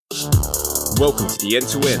Welcome to the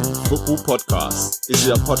End-to-End Football Podcast. This is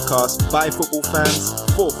a podcast by football fans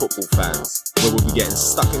for football fans, where we'll be getting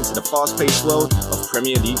stuck into the fast-paced world of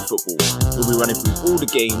Premier League football. We'll be running through all the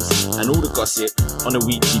games and all the gossip on a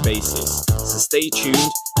weekly basis. So stay tuned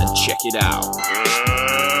and check it out. Let's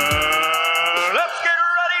get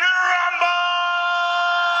ready to rumble!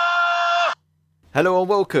 Hello and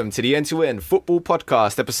welcome to the End-to-End Football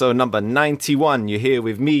Podcast, episode number 91. You're here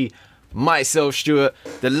with me, myself, Stuart.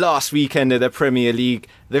 The last weekend of the Premier League,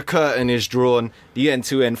 the curtain is drawn. The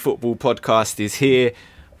End-to-End Football Podcast is here.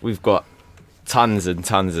 We've got tons and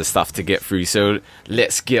tons of stuff to get through, so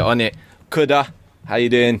let's get on it. Kuda, how you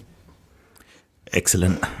doing?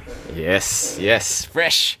 Excellent. Yes.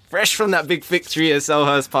 Fresh from that big victory at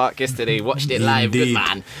Selhurst Park yesterday. Watched it live.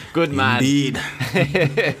 Indeed. Good man. Indeed.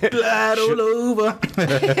 Blood all over.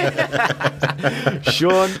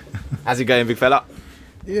 Sean, how's it going, big fella?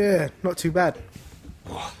 Yeah, not too bad.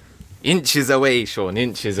 Inches away, Sean.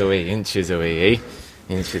 Inches away, eh?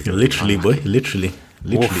 Inches away. Literally, boy. Literally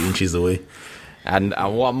inches away. And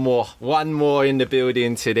one more in the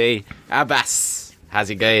building today. Abbas,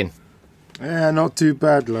 how's it going? Yeah, not too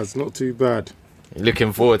bad, lads. Not too bad. You're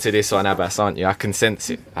looking forward to this one, Abbas, aren't you? I can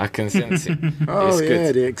sense it. Oh, It's yeah,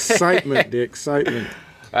 good. the excitement.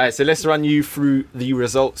 All right, so let's run you through the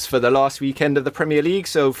results for the last weekend of the Premier League.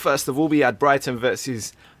 So first of all, we had Brighton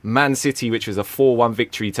versus Man City, which was a 4-1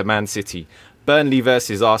 victory to Man City. Burnley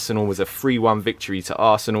versus Arsenal was a 3-1 victory to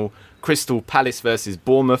Arsenal. Crystal Palace versus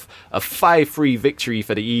Bournemouth, a 5-3 victory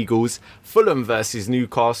for the Eagles. Fulham versus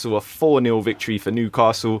Newcastle, a 4-0 victory for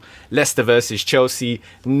Newcastle. Leicester versus Chelsea,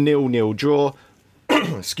 0-0 draw.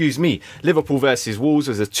 Excuse me. Liverpool versus Wolves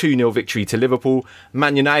was a 2-0 victory to Liverpool.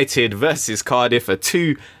 Man United versus Cardiff, a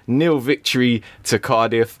 2-0 victory to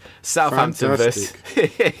Cardiff. Southampton versus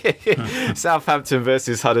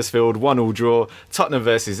Huddersfield, 1-1 draw. Tottenham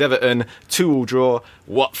versus Everton, 2-2 draw.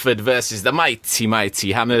 Watford versus the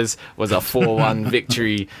mighty Hammers was a 4-1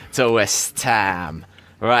 victory to West Ham.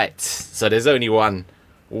 Right, so there's only one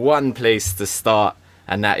place to start,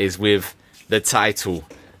 and that is with the title.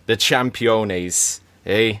 The Championes,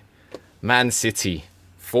 Man City,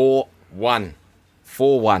 4-1.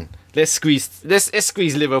 Let's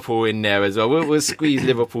squeeze Liverpool in there as well. We'll squeeze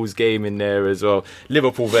Liverpool's game in there as well.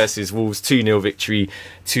 Liverpool versus Wolves, 2-0 victory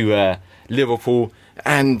to Liverpool.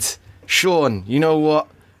 And Sean, you know what?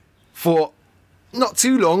 For not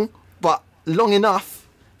too long, but long enough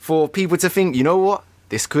for people to think, you know what?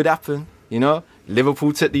 This could happen. You know,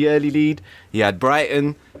 Liverpool took the early lead. You had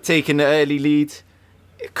Brighton taking the early lead.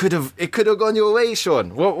 It could have gone your way,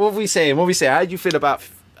 Sean. What are we saying? How do you feel about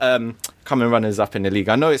coming runners up in the league?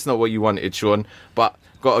 I know it's not what you wanted, Sean, but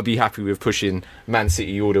got to be happy with pushing Man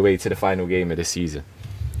City all the way to the final game of the season.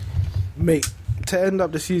 Mate, to end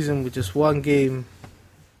up the season with just one game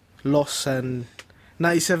loss and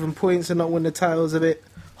 97 points and not win the title is a bit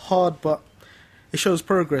hard, but it shows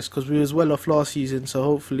progress because we was well off last season, so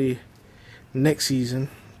hopefully next season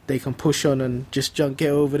they can push on and just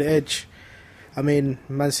get over the edge. I mean,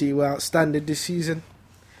 Man City were outstanding this season.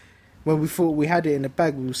 When we thought we had it in the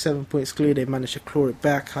bag, we were 7 points clear. They managed to claw it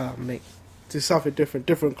back. Mate, it's something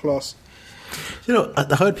different class. You know, I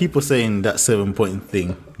heard people saying that 7-point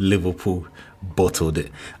thing, Liverpool bottled it.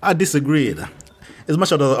 I disagree. As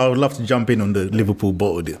much as I would love to jump in on the Liverpool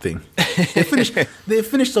bottled it thing. They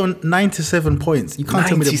finished on 97 points. You can't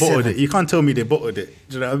tell me they bottled it. You can't tell me they bottled it.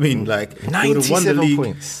 Do you know what I mean? Like, they would have won the league.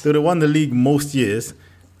 Points. They would have won the league most years,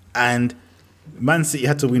 and Man City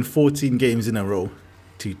had to win 14 games in a row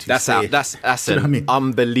That's an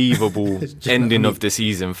unbelievable ending of the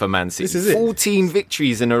season for Man City. This is it. 14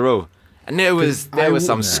 victories in a row, and there were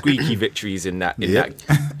some squeaky victories in that sequence.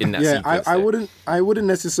 I wouldn't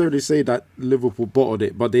necessarily say that Liverpool bottled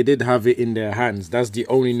it, but they did have it in their hands. That's the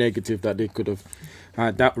only negative that they could have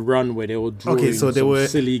had. That run where they were drawing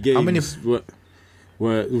silly games. How many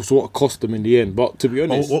was what cost them in the end. But to be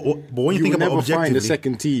honest, but when you think about never find objectively, a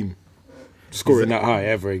second team scoring that high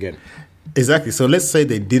ever again. Exactly. So let's say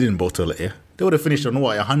they didn't bottle it. Yeah? They would have finished on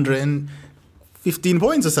 115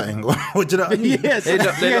 points or something. What do you know what I mean? Yes. They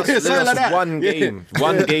lost one game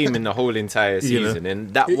in the whole entire season,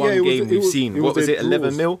 and that one game we've seen. What was it?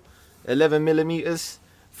 11 millimeters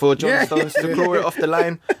for John Stones to claw it off the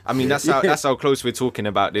line. I mean, that's how close we're talking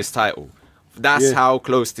about this title. That's how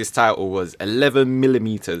close this title was. 11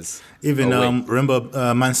 millimeters. Even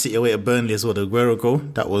remember Man City away at Burnley as well, the Aguero goal,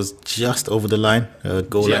 that was just over the line.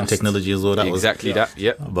 Goal line technology as well. That exactly was that.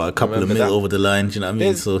 Yep. About a couple of mil over the line. Do you know what I mean?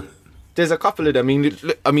 there's a couple of them.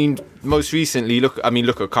 Most recently, look at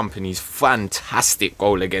Kompany's fantastic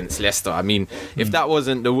goal against Leicester. I mean, if that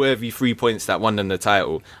wasn't the worthy 3 points that won them the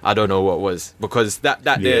title, I don't know what was, because that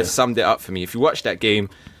there summed it up for me. If you watch that game,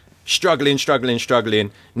 struggling,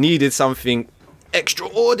 needed something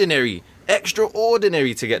extraordinary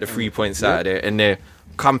to get the 3 points out of there, and their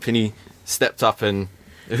Kompany stepped up, and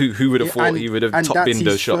who would have thought he would have top binned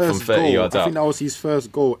the shot from 30 yards out. I think that was his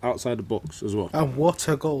first goal outside the box as well. And what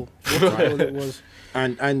a goal! What a goal it was.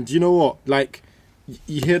 And you know what? Like,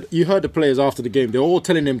 you heard the players after the game. They're all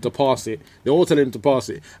telling him to pass it.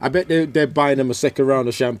 I bet they're buying him a second round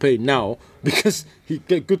of champagne now, because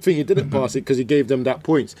good thing he didn't pass it, because he gave them that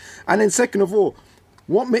points. And then second of all,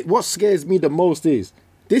 what scares me the most is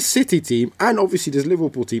this City team, and obviously this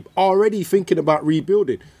Liverpool team, are already thinking about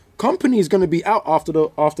rebuilding. Kompany is going to be out after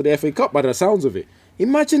the FA Cup by the sounds of it.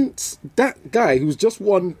 Imagine that guy who's just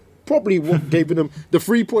won, probably gave them the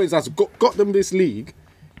 3 points that's got them this league.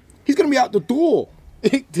 He's going to be out the door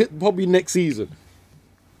probably next season.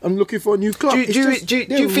 I'm looking for a new club. Do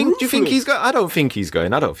you think he's going? I don't think he's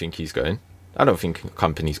going. I don't think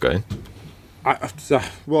Kompany's going.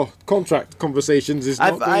 Well, contract conversations is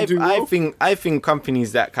not going too well. I think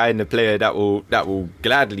Kompany's that kind of player that will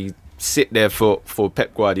gladly sit there for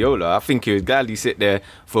Pep Guardiola. I think he would gladly sit there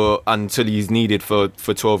until he's needed for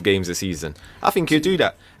 12 games a season. I think he'll do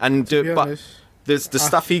that. And but there's the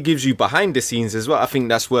stuff he gives you behind the scenes as well. I think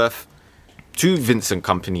that's worth two Vincent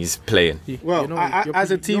Kompany's playing. Well, as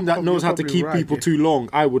a team that knows how to keep people too long,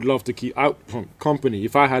 I would love to keep out Kompany.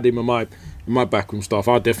 If I had him in my backroom staff,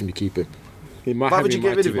 I'd definitely keep him. Why would you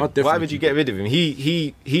get rid of him? Why would you get rid of him?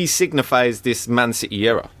 He signifies this Man City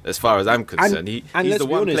era, as far as I'm concerned. He's the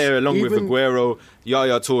one player, along with Aguero,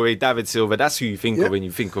 Yaya Toure, David Silva. That's who you think of when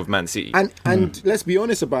you think of Man City. And let's be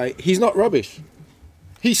honest about it, he's not rubbish.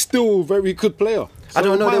 He's still a very good player. So I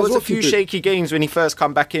don't know. There was a few shaky games when he first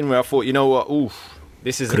come back in where I thought, you know what,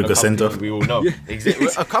 this isn't a Kompany we all know. Exactly.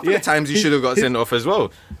 A couple of times he should have got sent off as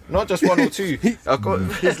well, not just one or two.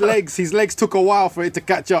 His legs took a while for it to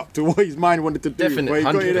catch up to what his mind wanted to do. Definitely,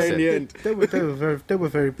 100%. In the end. They were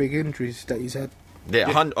very big injuries that he's had.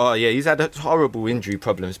 He's had horrible injury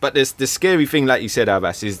problems. But the scary thing, like you said,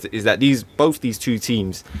 Abbas, is that both these two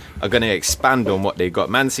teams are going to expand on what they got.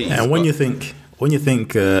 Man City. And when you think,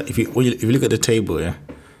 if you look at the table,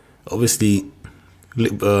 obviously.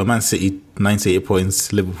 Man City 98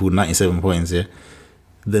 points, Liverpool 97 points.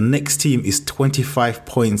 The next team is 25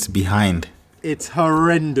 points behind. It's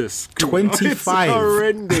horrendous. 25. It's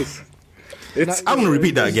horrendous. I'm going to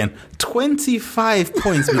repeat that again. 25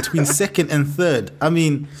 points between second and third. I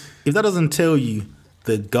mean, if that doesn't tell you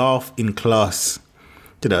the gulf in class,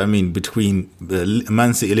 between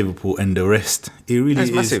Man City, Liverpool, and the rest, it really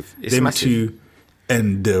is massive. It's them massive. Two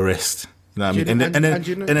and the rest. You know what I mean?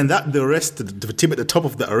 And then that the rest, the team at the top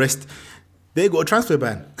of the rest, they got a transfer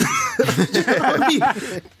ban. You know what I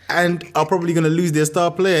mean? And are probably going to lose their star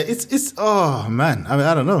player. It's oh man. I mean,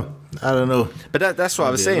 I don't know. But that's what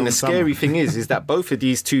I was saying. The scary thing is that both of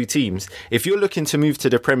these two teams, if you're looking to move to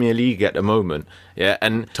the Premier League at the moment,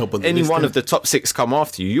 and any one of the top six come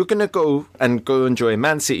after you, you're going to go and join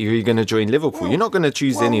Man City, or you're going to join Liverpool. You're not going to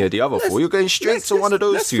choose any of the other four. You're going straight to one of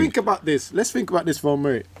those two. Let's think about this for a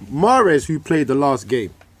minute. Mahrez, who played the last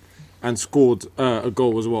game and scored a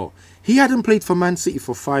goal as well, he hadn't played for Man City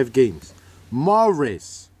for 5 games.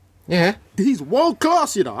 Mahrez. Yeah, he's world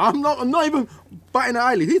class. I'm not even batting an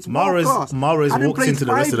eyelid. He's world class. Mahrez walks into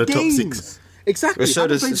the rest of the top 6. Exactly. So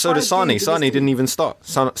does Sane. Sane didn't even start.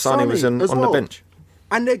 Sane was on the bench,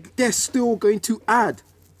 and they're still going to add.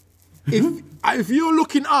 If you're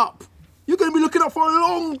looking up, you're going to be looking up for a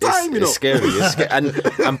long time. It's scary.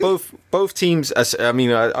 And both teams,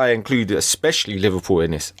 I include especially Liverpool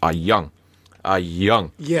in this, are young.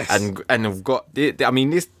 Yes, and have got.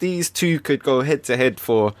 These two could go head to head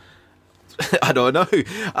for. I don't know.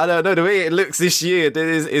 The way it looks this year,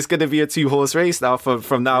 it's going to be a 2-horse race now.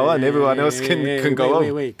 From now on, everyone else can go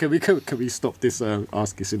on. Wait. Can we stop this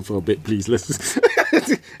ask kissing for a bit, please? Let's just.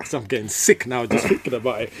 I'm getting sick now just thinking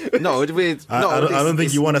about it. No, I don't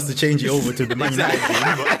think you want us to change it over to the Man United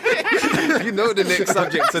game. You know the next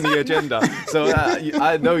subject's on the agenda, so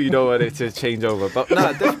I know you don't want it to change over. But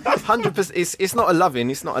no, 100%. It's not a loving.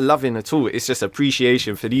 It's not a loving at all. It's just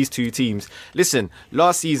appreciation for these two teams. Listen,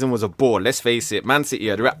 last season was a bore. Let's face it. Man City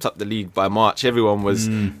had wrapped up the league by March. Everyone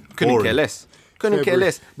couldn't care less. Couldn't care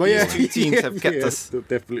less. But these two teams have kept us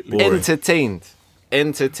definitely entertained.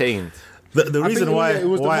 The reason why I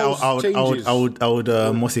would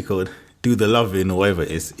what's it called? Do the loving or whatever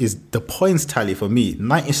it is the points tally for me,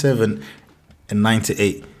 97 and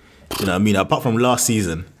 98. You know what I mean? Apart from last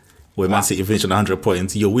season, where Man City finished on 100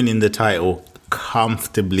 points. You're winning the title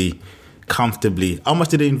comfortably. How much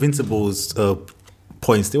did the Invincibles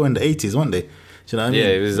points? They were in the 80s, weren't they? Do you know what I mean? Yeah,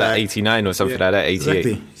 it was like 89 or something like that, 88.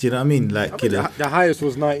 Exactly. Do you know what I mean? The highest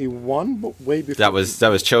was 91, but way before. That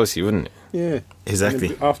was Chelsea, wasn't it? Yeah.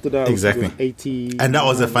 Exactly. After that, exactly. It was 80. And that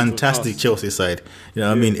was a fantastic Chelsea side. You know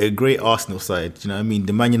what I mean? A great Arsenal side. You know what I mean?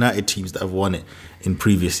 The Man United teams that have won it in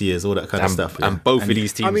previous years, all that kind of stuff. And both of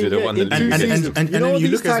these teams would have won the league. And then you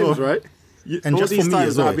look as well, right? And just for me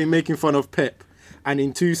as well, I've been making fun of Pep, and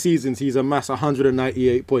in 2 seasons he's amassed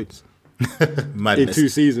 198 points. Madness. In 2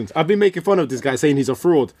 seasons, I've been making fun of this guy, saying he's a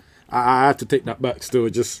fraud. I had to take that back. Still,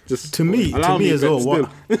 just to me as well.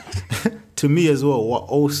 To me as well, what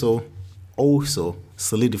also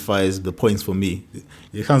solidifies the points for me.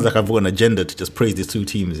 It sounds like I've got an agenda to just praise these 2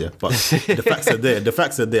 teams, yeah. But the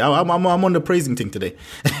facts are there. I'm on the praising thing today.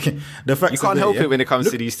 The facts. You can't help it when it comes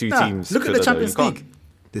to these 2 teams. Look at the Champions League.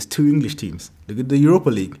 There's 2 English teams. Look at the Europa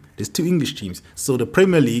League. There's 2 English teams. So the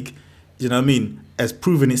Premier League, you know what I mean, has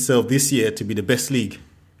proven itself this year to be the best league.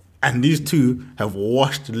 And these 2 have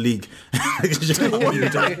washed the league. They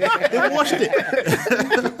washed it.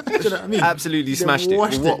 Do you know what I mean? Absolutely smashed it.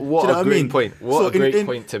 What a great point. What a great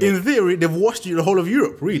point to make. In theory, they've washed the whole of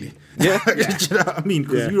Europe, really. Yeah. Do you know what I mean?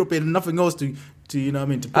 Because Europe had nothing else to you know what I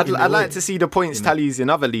mean? I'd like to see the points tallies in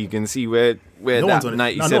other league and see where that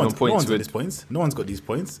 97 points would. No one's got these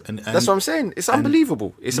points. And that's what I'm saying. It's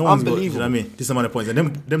unbelievable. It's unbelievable. You know what I mean? This amount of points.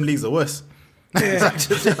 And them leagues are worse. Yeah.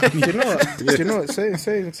 Do you know what?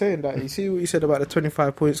 Saying that, you see what you said about the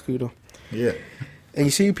 25 points, Kudo? Yeah. And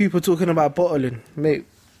you see people talking about bottling. Mate,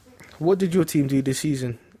 what did your team do this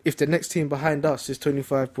season? If the next team behind us is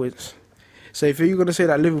 25 points. So if you're going to say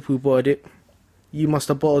that Liverpool bottled it, you must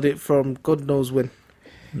have bottled it from God knows when.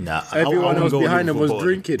 Nah, everyone else behind them was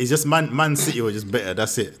drinking. It's just Man City were just better.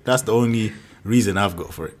 That's it. That's the only reason I've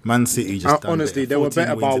got for it. Man City just honestly, they were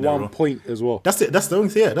better by 1 point as well. That's it. That's the only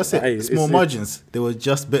thing. Yeah, that's it. Small margins. They were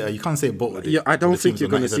just better. You can't say bottled. Yeah, I don't think you're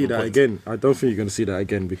going to see that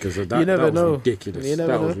again. Because of that. You never know. Ridiculous.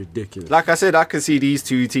 That was ridiculous. Like I said, I could see these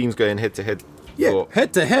 2 teams going head to head. Yeah,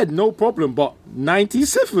 head to head, no problem. But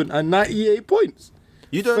 97 and 98 points.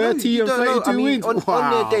 You don't 30 know. You don't know. I mean,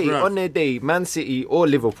 on their day, Man City or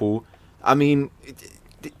Liverpool. I mean,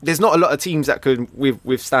 there's not a lot of teams that could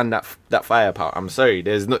withstand that firepower. I'm sorry,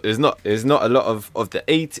 there's not a lot of the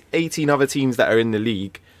 18 other teams that are in the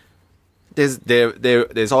league. There's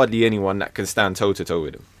hardly anyone that can stand toe to toe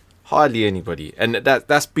with them. Hardly anybody, and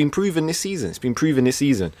that's been proven this season. It's been proven this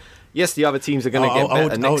season. Yes, the other teams are going to get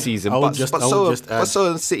better next season, but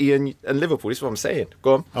so City and Liverpool. This is what I'm saying.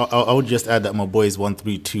 Go on. I would just add that my boys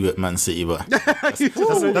 1-3-2 at Man City, but that's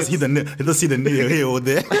either near here or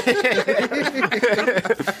there.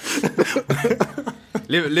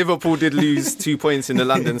 Liverpool did lose 2 points in the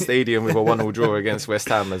London Stadium with a 1-1 draw against West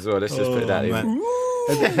Ham as well. Let's just put that in.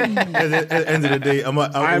 At the end of the day,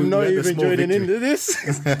 I'm not even joining into this.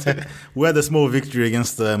 We had a small victory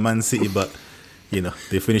against Man City, but you know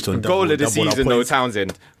they finished on goal of the season though.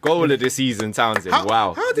 Townsend, goal of the season. Townsend.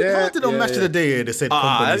 Wow. How did on match of the day they said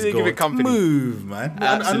Kompany's goal? Give it Kompany. Move, man.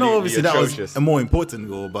 I know obviously atrocious. That was a more important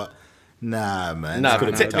goal, but. Nah, man.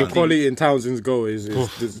 The quality in Townsend's goal is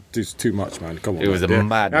too much, man. Come on, it was a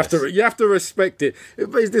madness. You have to respect it.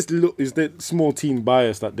 It's the small team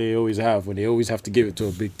bias that they always have when they always have to give it to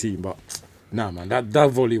a big team. But nah, man,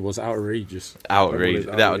 that volley was outrageous. Outrageous.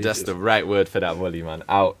 That's the right word for that volley, man.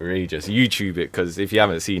 Outrageous. YouTube it, because if you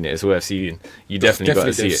haven't seen it, it's worth seeing. You definitely got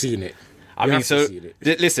to see it. Seen it. I mean, so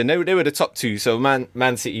listen, they were the top 2. So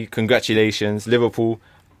Man City, congratulations. Liverpool,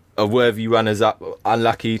 a worthy runners-up.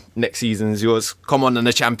 Unlucky, next season's yours. Come on in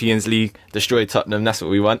the Champions League, destroy Tottenham. That's what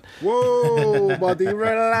we want. Whoa, buddy,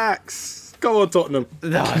 relax. Go on, Tottenham.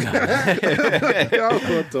 No. Go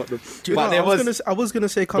on, Tottenham. I was gonna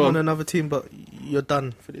say come on another team, but you're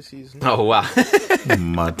done for this season. Oh wow,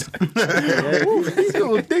 mad. These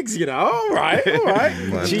little digs, you know. All right.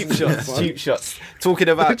 Cheap shots. Talking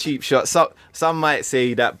about cheap shots, some might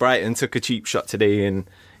say that Brighton took a cheap shot today in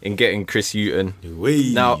getting Chris Hughton.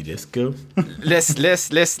 Now let's go.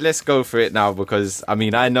 let's go for it now, because I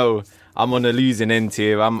mean I know I'm on the losing end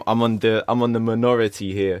here. I'm on the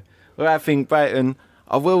minority here. Where I think Brighton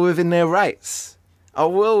are well within their rights. To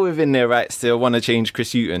want to change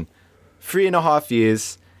Chris Hughton. 3.5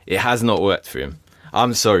 years, it has not worked for him.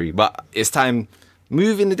 I'm sorry, but it's time.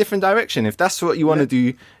 Move in a different direction. If that's what you want to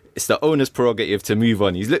do, it's the owner's prerogative to move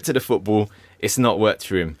on. He's looked at the football. It's not worked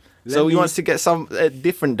for him. So he wants to get some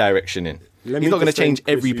different direction in. He's not going to change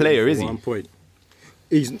every player, is he?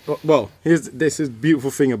 This is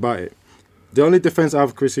beautiful thing about it. The only defence I have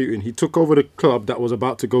of Chris Hughton, he took over the club that was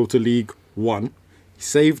about to go to League One.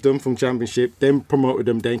 saved them from Championship, then promoted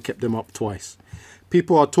them, then kept them up twice.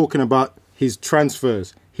 People are talking about his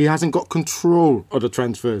transfers. He hasn't got control of the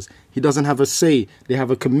transfers. He doesn't have a say. They have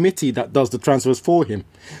a committee that does the transfers for him.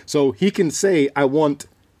 So he can say, I want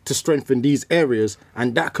to strengthen these areas,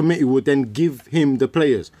 and that committee would then give him the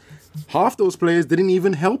players. Half those players didn't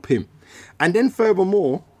even help him. And then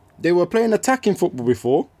furthermore, they were playing attacking football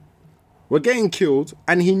before, were getting killed,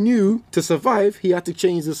 and he knew to survive, he had to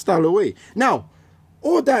change the style away. Now,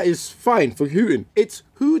 all that is fine for Houghton. It's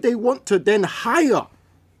who they want to then hire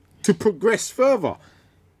to progress further.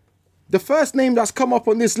 The first name that's come up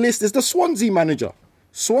on this list is the Swansea manager.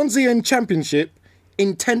 Swansea in Championship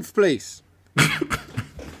in 10th place.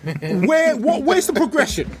 Where's the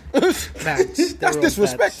progression? That's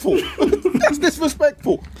disrespectful. That's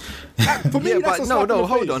disrespectful. For me, that's but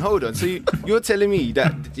hold on. So you're telling me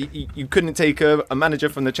that you couldn't take a manager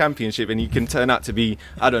from the Championship and he can turn out to be,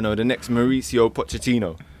 I don't know, the next Mauricio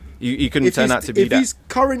Pochettino? You couldn't turn out to be that. His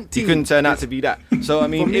current team, he couldn't turn out to be that. So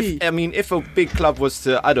if a big club was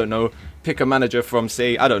to, I don't know, pick a manager from,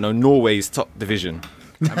 say, I don't know, Norway's top division,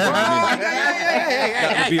 that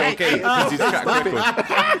would be okay because he's track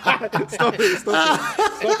record. Stop it.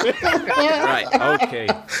 Right, okay.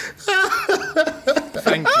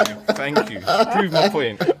 Thank you. Prove my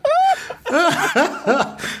point.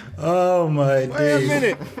 Oh my days. Wait a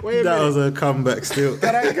minute. That was a comeback still.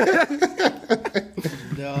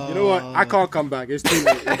 You know what? I can't come back. It's too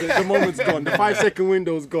late. The moment's gone. The 5-second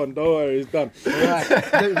window's gone. Don't worry, it's done.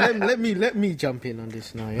 Right. let me jump in on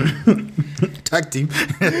this now. Yeah? Tag team.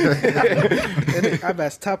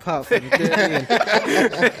 Abbas, tap out for me.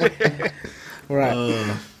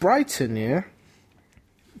 Right. Brighton, yeah.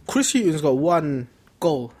 Chris Hughton's got one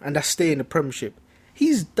goal, and that's stay in the Premiership.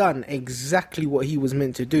 He's done exactly what he was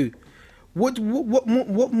meant to do. What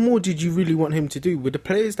more did you really want him to do with the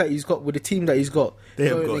players that he's got, with the team that he's got? They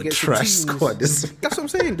have got a trash squad. That's what I'm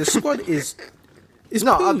saying. The squad is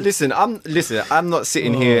no. I'm not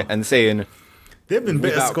sitting here and saying they've been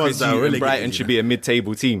better squads that are Brighton should be a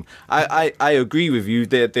mid-table team. I agree with you.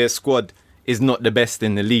 Their squad is not the best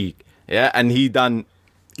in the league. Yeah, and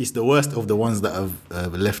it's the worst of the ones that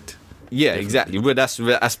have left. Yeah, exactly. Well,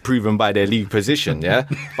 that's proven by their league position. Yeah,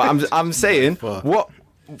 but I'm saying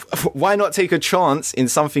why not take a chance in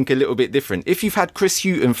something a little bit different? If you've had Chris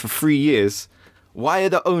Hughton for 3 years, why are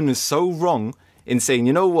the owners so wrong in saying,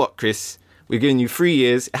 you know what, Chris, we're giving you 3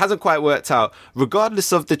 years. It hasn't quite worked out.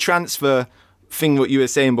 Regardless of the transfer thing, what you were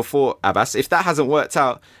saying before, Abbas, if that hasn't worked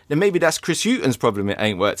out, then maybe that's Chris Hughton's problem. It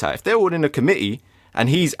ain't worked out. If they're all in a committee and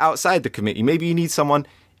he's outside the committee, maybe you need someone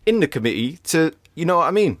in the committee to, you know what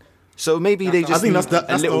I mean? So maybe they just. I think that's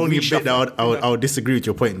the only bit that I would disagree with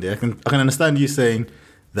your point there. I can understand you saying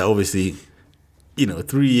that obviously,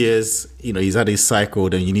 3 years, he's had his cycle,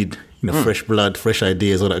 then you need, fresh blood, fresh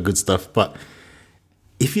ideas, all that good stuff. But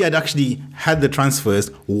if he had actually had the transfers,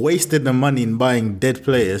 wasted the money in buying dead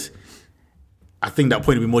players, I think that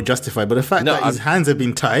point would be more justified. But the fact that his hands have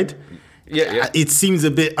been tied, it seems a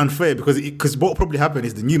bit unfair because what probably happened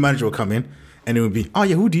is the new manager will come in and it would be,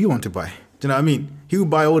 who do you want to buy? Do you know what I mean? He would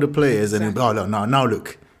buy all the players and now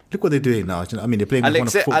look what they're doing now. Do you know what I mean? They're playing with one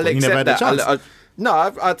of football. You never had a chance.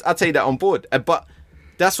 I'll take that on board. But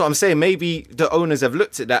that's what I'm saying. Maybe the owners have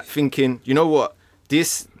looked at that thinking, you know what,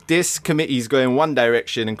 this committee's going one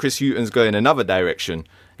direction and Chris Hughton's going another direction.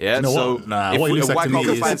 Yeah, you know so why can't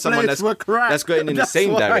we find someone that's going in the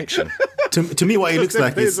same direction? To me, what it looks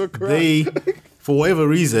like is they, for whatever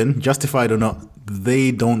reason, justified or not,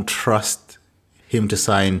 they don't trust him to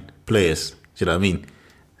sign players. Do you know what I mean?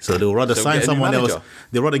 So they'll rather sign someone else.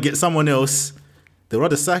 They'll rather get someone else. They'll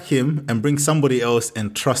rather sack him and bring somebody else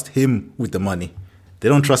and trust him with the money. They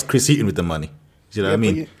don't trust Chris Heaton with the money. Do you know what I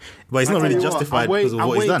mean? But it's not really justified because of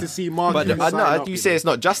what he's done. To see Mark you say it's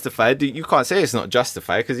not justified. You can't say it's not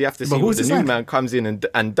justified because you have to see what the new man comes in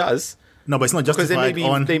and does. No, but it's not justified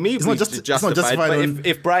But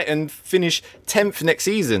if Brighton finish 10th next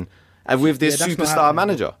season and with this superstar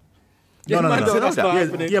manager. No.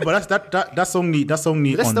 But that's only on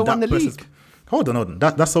that person's. Hold on.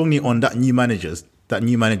 That's only on that new manager's. That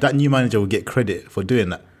new manager will get credit for doing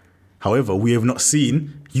that. However, we have not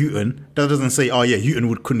seen Houghton. That doesn't say,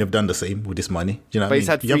 Houghton couldn't have done the same with this money. Do you know what I mean? He's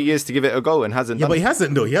had 3 years to give it a go and hasn't done it. But he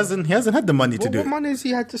hasn't though. He hasn't had the money to do it. What money has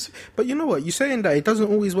he had to... But you know what? You're saying that it doesn't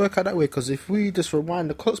always work out that way because if we just rewind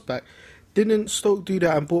the clocks back, didn't Stoke do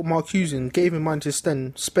that and bought Mark Hughes and gave him money to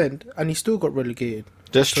spend and he still got relegated?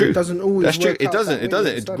 That's true. It doesn't always That's true. work It doesn't. It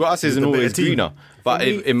doesn't. Grass isn't always greener. But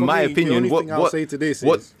in my opinion, the only thing I want to say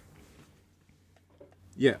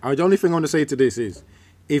to this is,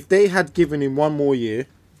 if they had given him one more year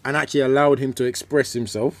and actually allowed him to express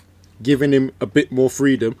himself, giving him a bit more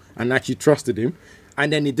freedom and actually trusted him,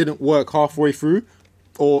 and then it didn't work halfway through,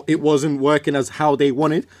 or it wasn't working as how they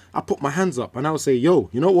wanted, I put my hands up and I would say, yo,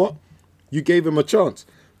 you know what? You gave him a chance.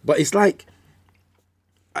 But it's like,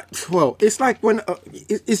 it's like when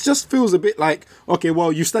it just feels a bit like, okay,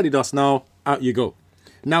 well, you studied us, now out you go.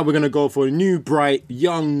 Now we're gonna go for a new, bright,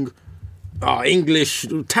 young, English,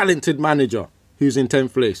 talented manager who's in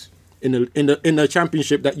 10th place in the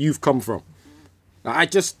championship that you've come from. I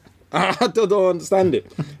don't understand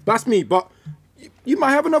it. That's me, but you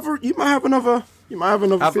might have another.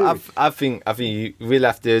 Theory. I think you will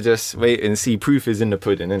have to just wait and see. Proof is in the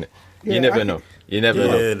pudding, innit? Yeah, you never know. You never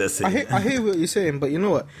know. Yeah, that's it. I hear what you're saying, but you know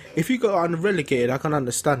what? If you got unrelegated, I can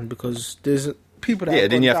understand, because there's people that. Yeah,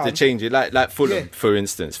 then you have down. to change it. Like Fulham, for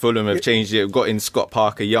instance. Fulham have changed it. Got in Scott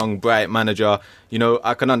Parker, young, bright manager. You know,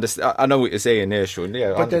 I can understand. I know what you're saying there, Sean. Yeah,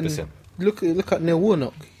 100%. But then look at Neil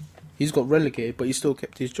Warnock. He's got relegated, but he still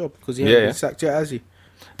kept his job because he hasn't been sacked yet, has he?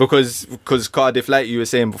 Because Cardiff, like you were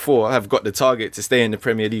saying before, have got the target to stay in the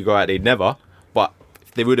Premier League. Right, they'd never. But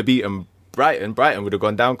if they would have beaten Brighton would have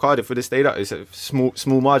gone down. Cardiff would have stayed up. It's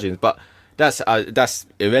small margins, but that's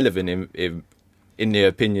irrelevant in the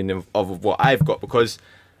opinion of what I've got, because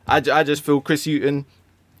I just feel Chris Hughton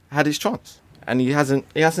had his chance and he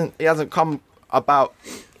hasn't come about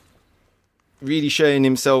really showing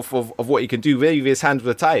himself of what he can do. Maybe his hands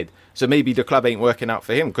were tied, so maybe the club ain't working out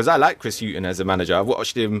for him, because I like Chris Hughton as a manager. I've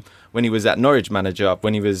watched him when he was at Norwich manager,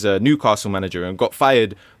 when he was Newcastle manager, and got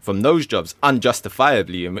fired from those jobs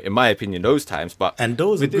unjustifiably, in my opinion, those times. And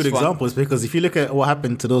those are good examples, because if you look at what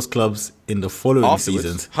happened to those clubs in the following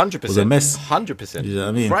seasons, 100%, it was a mess. 100%. You know what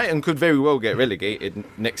I mean? Brighton could very well get relegated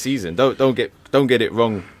next season. Don't get it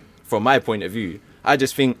wrong from my point of view. I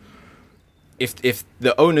just think if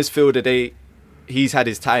the owners feel that he's had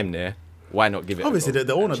his time there, why not give it? Obviously,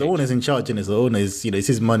 the owner's in charge, and the owner is, it's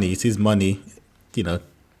his money. It's his money,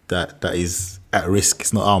 that is at risk.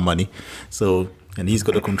 It's not our money, so, and he's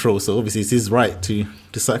got the control. So obviously, it's his right to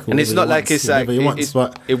cycle. And it's not like it's like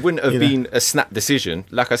it wouldn't have been a snap decision.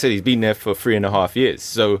 Like I said, he's been there for 3.5 years,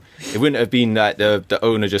 so it wouldn't have been like the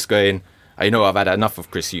owner just going, I've had enough of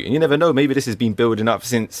Chris Hughton. You never know. Maybe this has been building up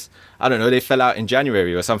since, I don't know, they fell out in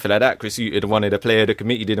January or something like that. Chris Hughton wanted a player. The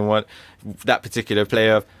committee didn't want that particular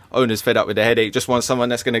player. Owners fed up with the headache. Just want someone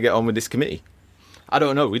that's going to get on with this committee. I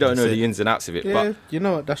don't know. We don't know the ins and outs of it. Yeah, but you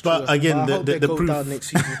know what? That's true. But again, the proof. Down next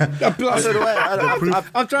season.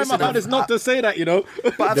 I'm trying my hardest not to say that,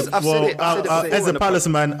 But I've said it. As a Palace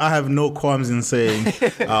man, I have no qualms in saying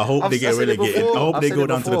I hope they get relegated. I hope they go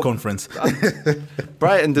down to the conference.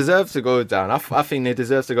 Brighton deserve to go down. I think they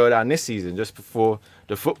deserve to go down this season, just before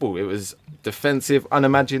the football. It was defensive,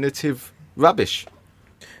 unimaginative rubbish.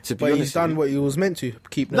 But he's done what he was meant to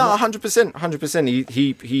keep. 100%.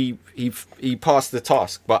 He passed the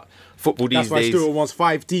task. But football these days. That's why Stuart wants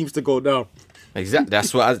 5 teams to go down. Exactly.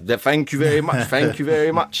 That's what. Thank you very much. Thank you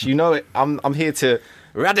very much. You know it. I'm here to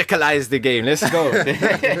radicalize the game. Let's go.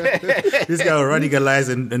 This guy will radicalize,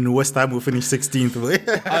 and West Ham will finish 16th. All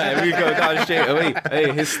right, we go down straight away.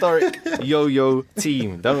 Hey, historic yo-yo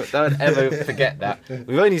team. Don't ever forget that.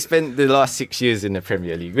 We've only spent the last 6 years in the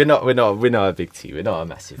Premier League. We're not a big team. We're not a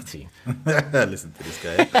massive team. Listen to this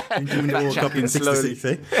guy. Winning the World Cup in 66,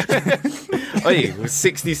 eh? Hey,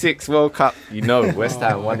 66 World Cup. West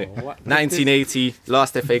Ham won it. 1980,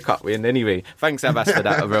 last FA Cup win. Anyway, thanks, Abbas, for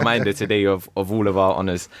that reminder today of all of our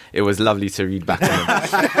honours. It was lovely to read back on them.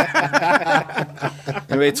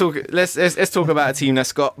 Anyway, let's talk about a team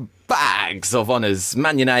that's got bags of honours.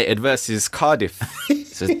 Man United versus Cardiff.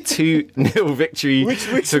 It's a 2-0 victory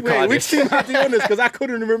to Cardiff. Which team had the honours? Because I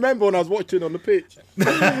couldn't remember when I was watching on the pitch.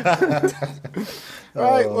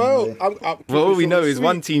 Right, well, all we know is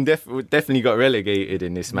one team definitely got relegated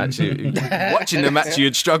in this match. Watching the match,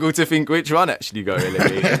 you'd struggle to think which one actually got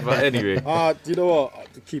relegated. But anyway, you know what?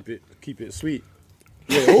 Keep it sweet.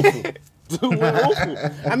 We're awful. We're awful.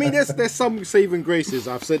 I mean, there's some saving graces.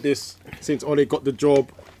 I've said this since Ole got the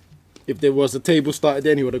job. If there was a table started,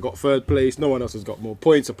 then he would have got 3rd place. No one else has got more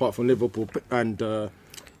points apart from Liverpool and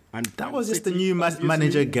that was just the new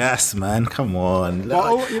manager gas, man. Come on.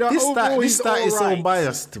 But, this stat is so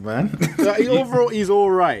biased, man. Overall, he's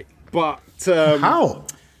all right. But how?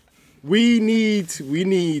 We need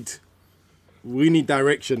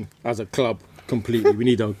direction as a club. Completely, we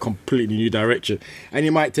need a completely new direction, and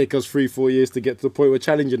it might take us 3-4 years to get to the point we're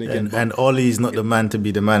challenging again. And Ollie is not the man to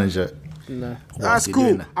be the manager. No, that's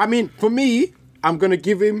cool. I mean, for me, I'm gonna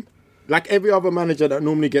give him, like every other manager that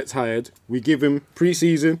normally gets hired, we give him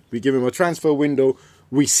pre-season, we give him a transfer window,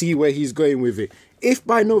 we see where he's going with it. If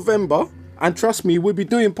by November, and trust me, we'll be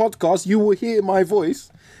doing podcasts, you will hear my voice.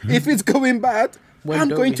 If it's going bad, I'm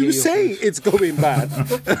going to say it's going bad.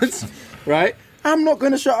 Right? I'm not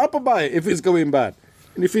going to shut up about it if it's going bad.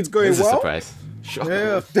 And if it's going well... surprise.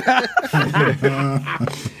 Yeah.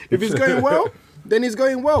 If it's going well, then it's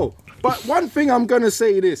going well. But one thing I'm going to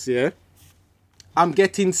say this, yeah? I'm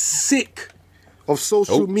getting sick of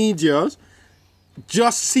social media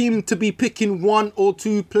just seem to be picking one or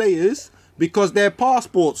two players because their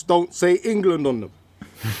passports don't say England on them.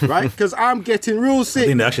 Right? Because I'm getting real sick. I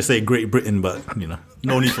think they actually say Great Britain, but,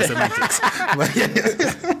 no need for semantics.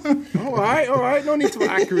 All right. No need for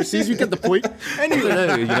accuracies. You get the point.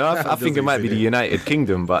 Anyway. I think it might be the United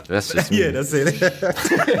Kingdom, but that's just me. Yeah, that's it.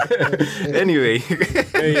 Anyway.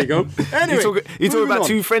 There you go. Anyway. You talk about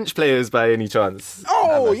two French players by any chance?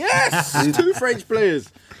 Oh, yes. Two French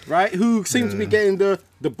players, right, who seem to be getting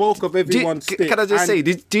the bulk of everyone's stick. Can I just say,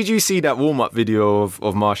 did you see that warm-up video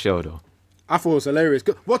of Martial, though? I thought it was hilarious.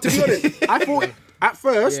 Well, to be honest, I thought at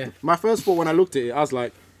first, my first thought when I looked at it, I was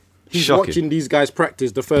like, he's watching these guys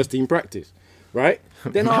practice the first team practice, right?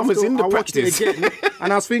 Then I watched it again,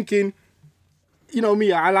 and I was thinking,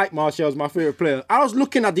 me, I like Martial as my favourite player. I was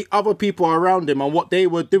looking at the other people around him and what they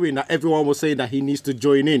were doing, that everyone was saying that he needs to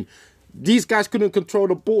join in. These guys couldn't control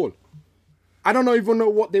the ball. I don't even know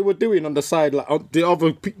what they were doing on the side, like the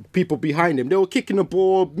other people behind him. They were kicking the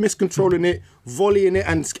ball, miscontrolling it, volleying it,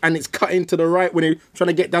 and it's cutting to the right when they're trying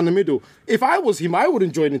to get down the middle. If I was him, I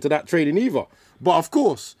wouldn't join into that training either. But of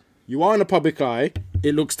course, you are in the public eye.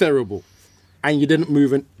 It looks terrible, and you didn't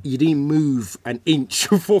move an inch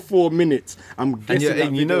for 4 minutes. I'm guessing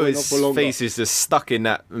and his face is just stuck in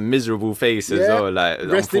that miserable face as well. Like,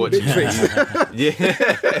 unfortunately,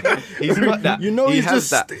 yeah, he's got that.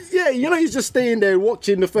 He's just staying there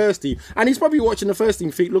watching the first team, and he's probably watching the first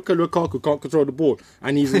team. Think, look at Lukaku, can't control the ball,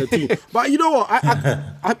 and he's in the team. But you know what?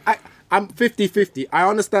 I'm 50-50. I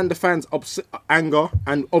understand the fans' anger,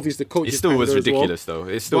 and obviously the coach's It still was ridiculous, well. though.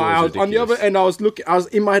 It still was ridiculous. On the other end, I was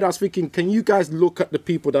in my head, I was thinking, can you guys look at the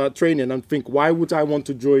people that are training and think, why would I want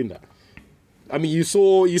to join that? I mean, you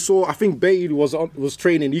saw. I think Bale was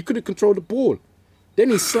training. He couldn't control the ball. Then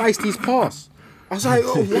he sliced his pass. I was like,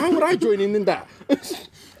 why would I join in that?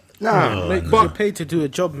 Mate, you're paid to do a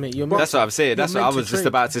job, mate. That's what I'm saying. That's what I was just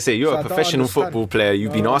about to say. You're a professional football player.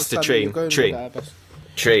 You've been asked to train.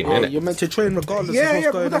 You're meant to train regardless of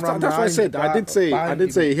what's going on. That's what I said. I did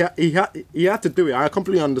say he had to do it. I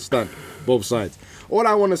completely understand both sides. All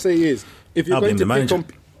I want to say is, if you're going to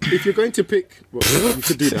pick, well, you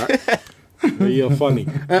could do that. You're funny.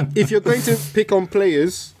 If you're going to pick on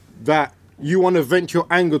players that you want to vent your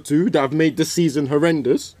anger to, that have made the season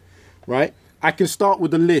horrendous, right? I can start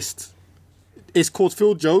with the list. It's called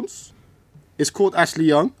Phil Jones. It's called Ashley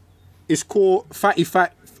Young. It's called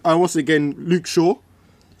once again, Luke Shaw.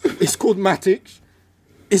 It's called Matic.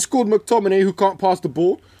 It's called McTominay, who can't pass the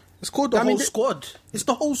ball. It's called the whole squad. It's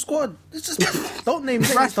the whole squad. It's just don't name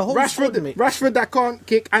names. It's the whole squad, mate. Rashford that can't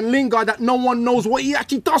kick, and Lingard that no one knows what he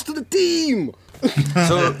actually does to the team.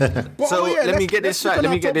 Let me get this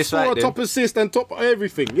right. Top assist and top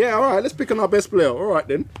everything. Yeah, all right. Let's pick on our best player. All right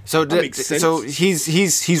then. So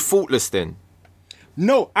he's faultless then.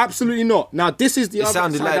 No, absolutely not. Now, this is the other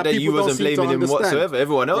side. It sounded like that you wasn't blaming him whatsoever.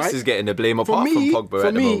 Everyone else is getting the blame apart from Pogba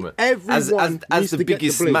at the moment. As the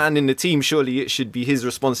biggest man in the team, surely it should be his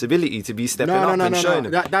responsibility to be stepping up and showing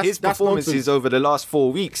him. His performances over the last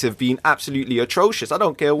 4 weeks have been absolutely atrocious. I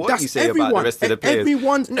don't care what you say about the rest of the players.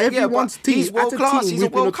 Everyone's team. He's world class. He's a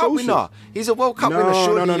World Cup winner. He's a World Cup winner.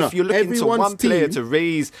 Surely, if you're looking to one player to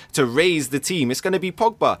raise the team, it's going to be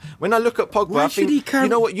Pogba. When I look at Pogba, I think, you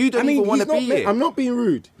know what? You don't even want to be here. I'm not being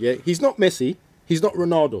rude. Yeah, he's not Messi. He's not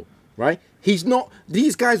Ronaldo. Right? He's not.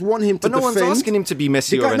 These guys want him to defend. But no one's asking him to be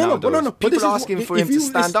Messi or Ronaldo. No. People are asking for him to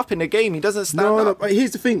stand up in the game. He doesn't stand up. No. But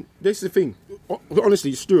here's the thing. This is the thing.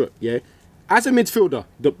 Honestly, Stuart. Yeah. As a midfielder,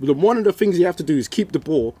 the one of the things you have to do is keep the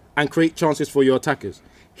ball and create chances for your attackers.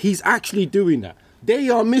 He's actually doing that. They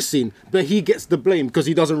are missing, but he gets the blame because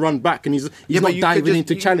he doesn't run back and he's not diving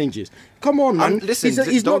into challenges. Come on, man. Listen,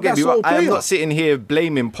 he's not that sort of player. I'm not sitting here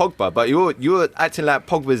blaming Pogba, but you're acting like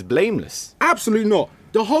Pogba's blameless. Absolutely not.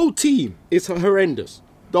 The whole team is horrendous.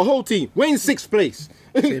 The whole team. We're in 6th place.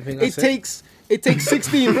 It takes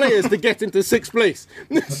 16 players to get into 6th place.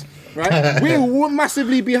 Right? We're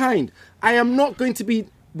massively behind. I am not going to be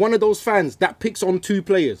one of those fans that picks on 2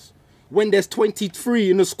 players when there's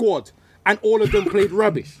 23 in the squad. And all of them played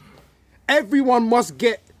rubbish. Everyone must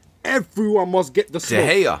get the smoke.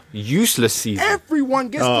 De Gea, useless season. Everyone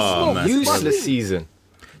gets the smoke. Man. Useless season.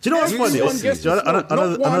 Do you know what's funny?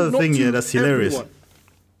 Another thing here that's hilarious. Everyone.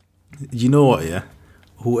 You know what, yeah?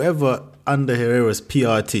 Whoever under Herrera's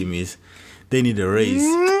PR team is, they need a raise.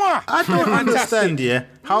 I don't understand,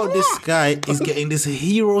 how this guy is getting this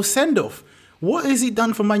hero send-off. What has he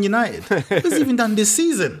done for Man United? What has he even done this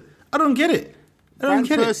season? I don't get it. Van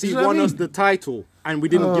Persie won us the title, and we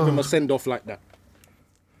didn't give him a send-off like that.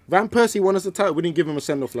 Van Persie won us the title, we didn't give him a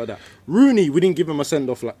send-off like that. Rooney, we didn't give him a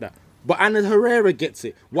send-off like that. But Anna Herrera gets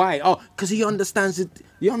it. Why? Oh, because he understands it.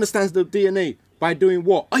 He understands the DNA by doing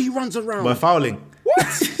what? Oh, he runs around. By fouling. What?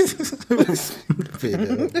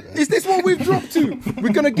 Is this what we've dropped to?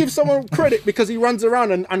 We're going to give someone credit because he runs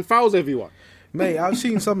around and fouls everyone. Mate, I've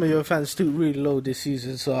seen some of your fans stoop really low this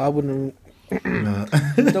season, so I wouldn't...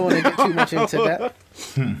 don't want to get too much into that.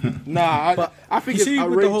 I think it's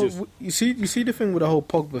outrageous. You see the thing with the whole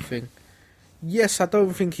Pogba thing? Yes, I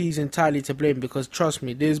don't think he's entirely to blame because, trust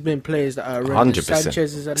me, there's been players that are horrendous. 100%.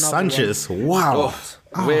 Sanchez is another Sanchez, one. wow.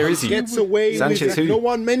 Where is he? Gets away Sanchez with it. who? No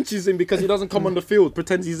one mentions him because he doesn't come on the field,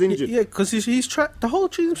 pretends he's injured. Yeah, because he's the whole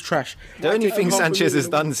team's trash. The only thing Sanchez has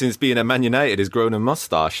done since being at Man United is grown a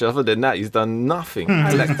moustache. Other than that, he's done nothing.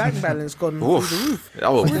 And his bank balance gone through the roof.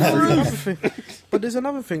 Oh, But there's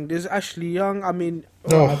another thing. There's Ashley Young. I mean,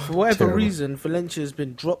 for whatever reason, Valencia's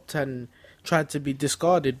been dropped and tried to be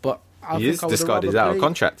discarded, but he is discarded. He's out of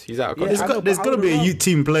contract. He's out of contract. There's got to be a youth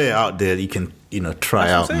team player out there that you can, try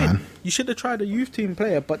out, man. You should have tried a youth team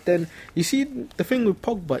player, but then you see the thing with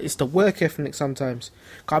Pogba is the work ethic sometimes.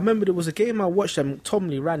 'Cause I remember there was a game I watched and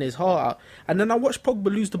Tomley ran his heart out, and then I watched Pogba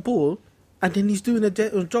lose the ball, and then he's doing a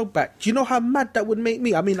jog back. Do you know how mad that would make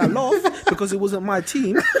me? I mean, I laugh because it wasn't my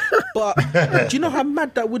team, but do you know how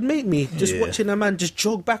mad that would make me? Just watching a man just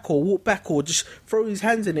jog back or walk back or just throw his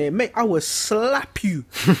hands in there, mate. I would slap you.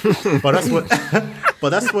 But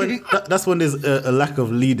that's when there's a lack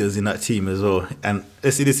of leaders in that team as well, and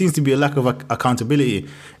there seems to be a lack of accountability,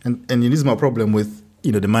 and this is my problem with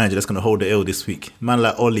the manager that's going to hold the L this week, man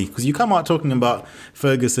like Oli, because you come out talking about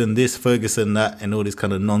Ferguson this, Ferguson that, and all this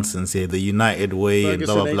kind of nonsense here, the United way Ferguson and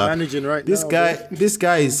blah blah blah. Managing right this now, this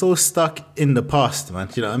guy is so stuck in the past, man.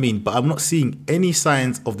 You know what I mean? But I'm not seeing any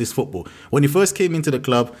signs of this football. When he first came into the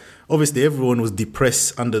club, obviously everyone was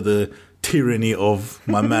depressed under the tyranny of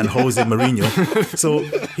my man Jose Mourinho. So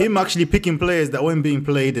him actually picking players that weren't being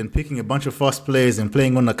played and picking a bunch of fast players and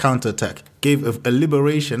playing on the counter-attack gave a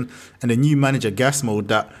liberation and a new manager gas mode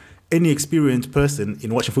that any experienced person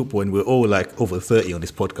in watching football, and we're all like over 30 on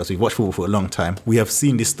this podcast, we've watched football for a long time, we have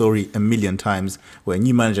seen this story a million times where a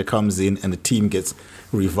new manager comes in and the team gets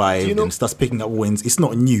revived and starts picking up wins. It's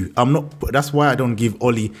not new. That's why I don't give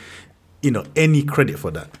Oli any credit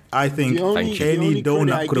for that. I think any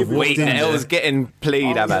donut could have walked in there. It was getting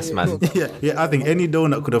played, Abbas, man. I think any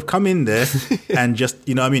donut could have come in there and just,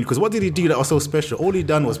 because what did he do that was so special? All he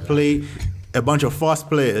done was play a bunch of fast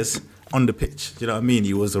players on the pitch. You know what I mean?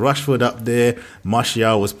 He was Rashford up there,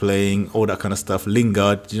 Martial was playing, all that kind of stuff,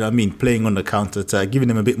 Lingard, playing on the counter-attack, giving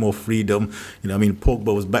him a bit more freedom.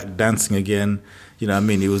 Pogba was back dancing again.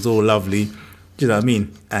 It was all lovely.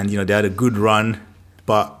 And, they had a good run,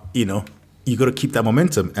 but you got to keep that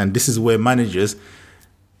momentum. And this is where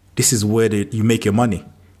you make your money.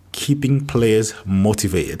 Keeping players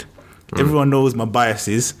motivated. Everyone knows my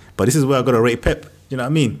biases, but this is where I got to rate Pep. You know what I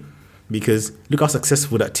mean? Because look how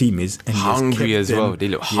successful that team is. And hungry as well. They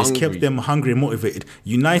look hungry. He's kept them hungry and motivated.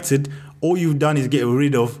 United, all you've done is get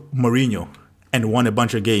rid of Mourinho and won a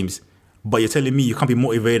bunch of games. But you're telling me you can't be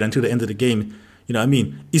motivated until the end of the game. You know what I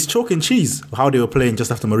mean? It's chalk and cheese how they were playing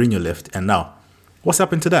just after Mourinho left. And now, what's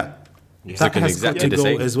happened to that? That has got to go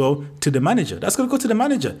as well to the manager. That's going to go to the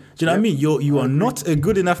manager. Do you know what I mean? You are not a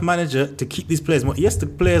good enough manager to keep these players. Yes, the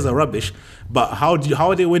players are rubbish, but how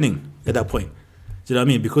are they winning at that point? Do you know what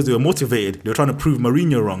I mean? Because they were motivated. They were trying to prove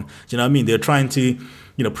Mourinho wrong. Do you know what I mean? They're trying to,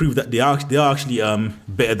 prove that they are actually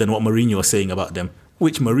better than what Mourinho was saying about them.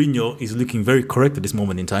 Which Mourinho is looking very correct at this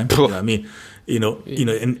moment in time. You know what I mean? And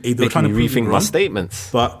they're trying to rethink my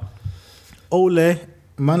statements. But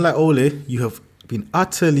man like Ole, you have been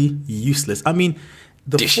utterly useless. I mean,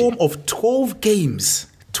 the form of 12 games,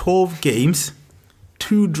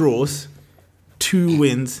 2 draws, 2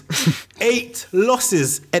 wins, 8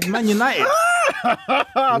 losses at Man United.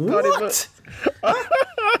 What?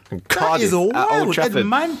 That is wild. At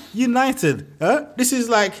Man United. This is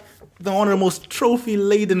like one of the most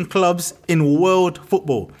trophy-laden clubs in world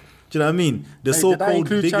football. Do you know what I mean? The so-called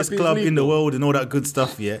biggest club in the world and all that good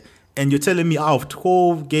stuff, yeah? And you're telling me out of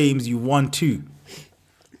 12 games, you won 2.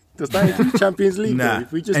 Does that include Champions League? Nah.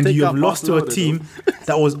 If we just and you have lost to a team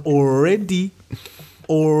that was already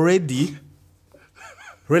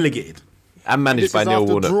relegated. And managed by Neil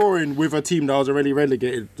Warnock. Drawing with a team that was already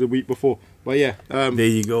relegated the week before. But yeah. There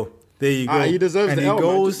you go. He deserves the L,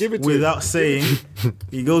 man. Just give it to him.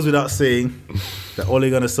 He goes without saying that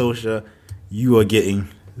Ole Gunnar Solskjaer, you are getting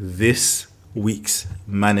this week's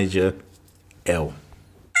manager L.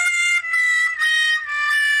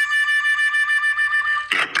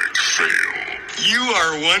 Epic fail. You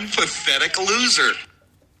are one pathetic loser.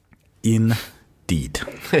 Indeed.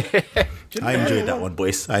 I enjoyed that one,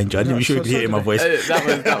 boys. I enjoyed it. You should hear my voice.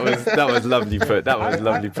 That was lovely put. That was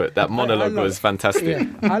lovely put. That monologue was fantastic. Yeah,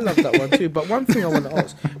 I love that one too. But one thing I want to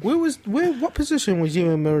ask: what position was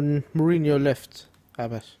you and Mourinho left,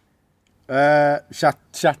 Abbas? Shut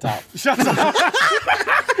up. Shut up. Shut up.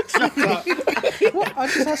 What? I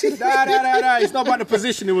just asked you. No. It's not about the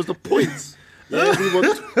position. It was the points. Yeah,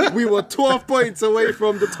 we were 12 points away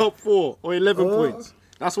from the top 4 or 11 points.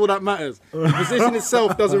 That's all that matters. The position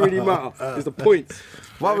itself doesn't really matter. It's the points.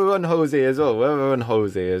 While we're on Jose as well,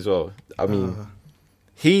 I mean,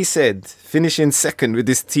 he said finishing second with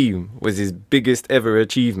this team was his biggest ever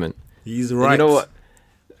achievement. He's right. And you know what?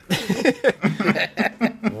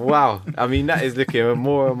 Wow. I mean, that is looking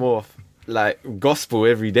more and more like gospel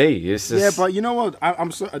every day. It's just... Yeah, but you know what?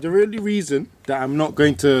 I'm so, the really reason that I'm not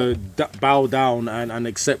going to bow down and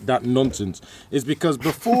accept that nonsense is because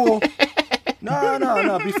before...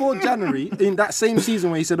 No. Before January, in that same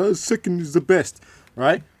season where he said, "Oh, second is the best,"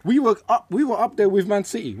 right? We were up there with Man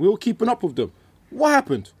City. We were keeping up with them. What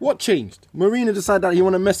happened? What changed? Mourinho decided that he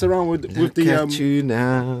want to mess around with the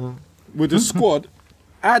squad.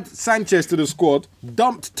 Add Sanchez to the squad.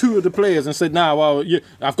 Dumped 2 of the players and said, "Nah, well,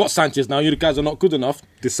 I've got Sanchez now. You guys are not good enough."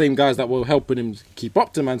 The same guys that were helping him keep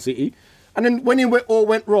up to Man City. And then when all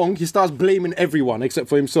went wrong, he starts blaming everyone except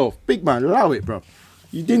for himself. Big man, allow it, bro.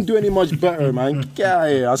 You didn't do any much better, man. Get out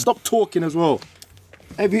of here. I'll stop talking as well.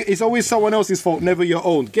 It's always someone else's fault, never your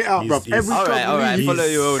own. Get out, bro. Every club you leave, follow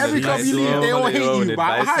your own every club you leave, they all hate you,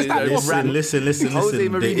 man. How is that possible? Listen. Jose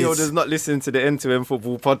Mourinho does not listen to the End-to-End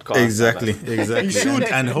Football podcast. Exactly. You should.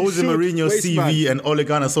 And Jose Mourinho's CV man. and Ole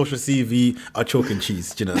Gunnar social CV are chalk and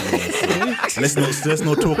cheese. Do you know what I mean? So let's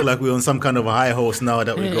not talk like we're on some kind of a high horse now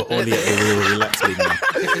that we got Ole at the real relaxed big man.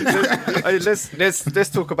 Let's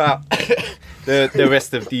talk about the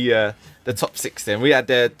rest of the top 6 then. We had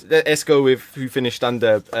let's go with who finished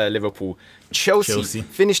under Liverpool. Chelsea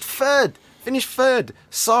finished third.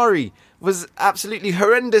 Sorry, was absolutely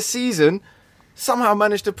horrendous season. Somehow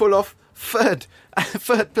managed to pull off third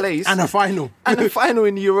place and a final in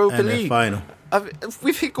the Europa League. Final.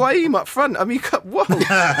 With Higuain up front. I mean, whoa.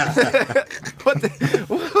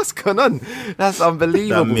 What's going on? That's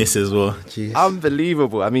unbelievable. That miss as well. Jeez.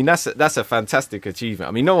 Unbelievable. I mean, that's a fantastic achievement.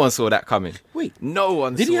 I mean, no one saw that coming. Wait. No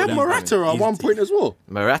one Did saw he have that Morata coming. at one point as well?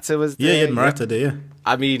 Morata was Yeah, there. Morata there, yeah.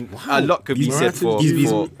 I mean, a lot could be said for...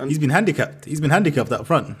 He's been handicapped. He's been handicapped up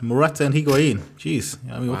front. Morata and Higuain. Jeez.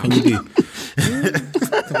 I mean, what can you do?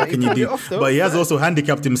 What can you do? But he has also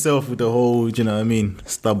handicapped himself with the whole, you know what I mean,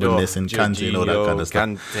 stubbornness and Kante and all that kind of stuff.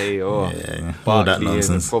 Kante, all that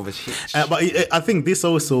nonsense. But I think this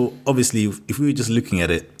also, obviously, if we were just looking at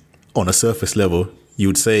it on a surface level, you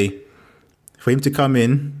would say, for him to come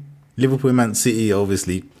in, Liverpool and Man City,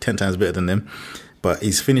 obviously, 10 times better than them. But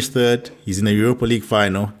he's finished third. He's in the Europa League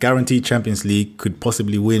final. Guaranteed Champions League. Could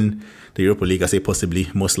possibly win the Europa League. I say possibly,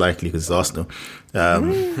 most likely because it's Arsenal.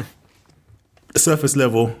 Surface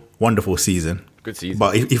level, wonderful season. Good season.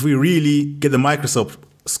 But if we really get the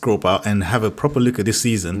microscope out and have a proper look at this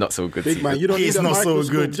season, not so good. Big man, you don't it's need a not so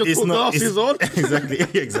microscope. good. Just it's put not glasses on.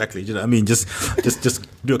 Exactly. Do you know what I mean? Just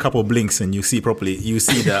do a couple of blinks and you see properly. You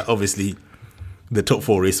see that obviously. The top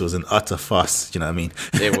 4 race was an utter farce, do you know what I mean?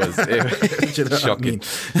 It was you know shocking.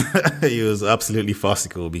 It was absolutely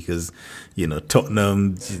farcical because, you know,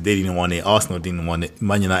 Tottenham, they didn't want it. Arsenal didn't want it.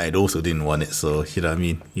 Man United also didn't want it. So, you know what I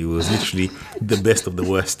mean? It was literally the best of the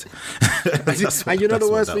worst. And you know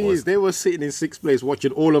the worst thing is, they were sitting in 6th place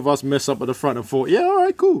watching all of us mess up at the front and thought, yeah, all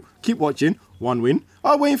right, cool. Keep watching. 1 win.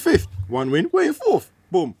 Oh, we're in 5th. 1 win. We're in 4th.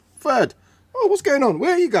 Boom. 3rd. Oh, what's going on?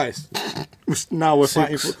 Where are you guys? Now we're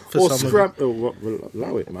fighting for scrap. Oh, well,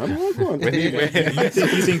 allow it, man. Oh, go on. You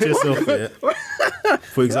think to yourself, yeah.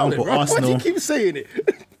 For example, Arsenal. Why do you keep saying it?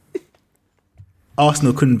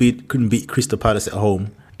 Arsenal couldn't beat Crystal Palace at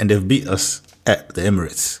home, and they've beat us at the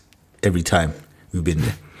Emirates every time we've been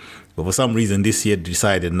there. But for some reason, this year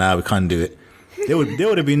decided, we can't do it. They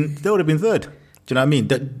would have been 3rd. Do you know what I mean?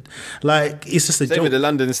 It's just a joke. Same with the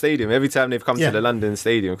London Stadium. Every time they've come to the London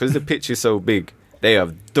Stadium, because the pitch is so big, they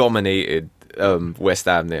have dominated West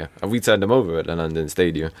Ham there, and we turned them over at the London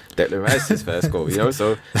Stadium. Declan Rice's first goal, you know.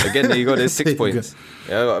 So again, there you go. There's 6 points.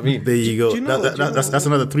 You know what I mean? There you go. That's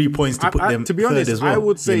another 3 points to put them. To be honest, as well, I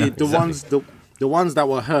would say you know? the ones that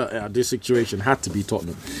were hurt at this situation had to be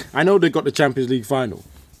Tottenham. I know they got the Champions League final,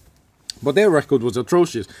 But their record was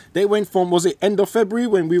atrocious. They went from, was it end of February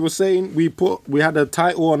when we were saying we had a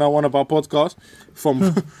title on one of our podcasts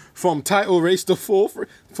from title race to fourth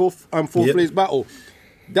place battle.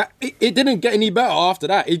 That it didn't get any better after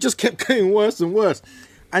that. It just kept getting worse and worse.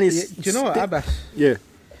 And it's do you know what, Abbas? Yeah.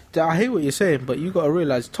 I hear what you're saying, but you got to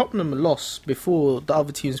realise Tottenham lost before the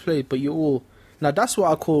other teams played, but you all... Now, that's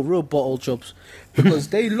what I call real bottle jobs. Because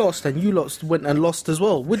they lost and you lot went and lost as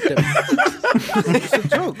well with them. It's a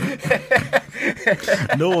joke.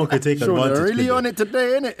 No one could take advantage. They're really on it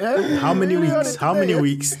today, innit? Yeah? How many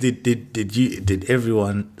weeks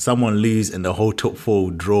did someone lose and the whole top four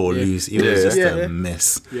draw lose? It was just a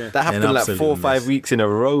mess. Yeah. That happened like 4 or 5 weeks in a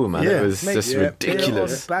row, man. It was just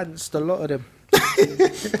ridiculous. They advanced a lot of them.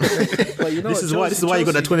 But you know this is why you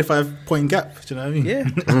got that 25-point gap. Do you know what I mean?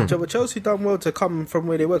 Yeah. But Chelsea done well to come from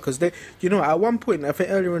where they were, because they, at one point, I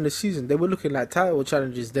think earlier in the season, they were looking like title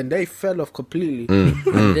challenges. Then they fell off completely. They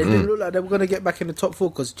didn't look like they were going to get back in the top four.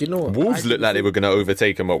 Because do you know what? Wolves looked like they were going to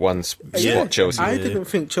overtake them at one spot. Chelsea. I didn't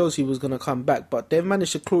think Chelsea was going to come back, but they've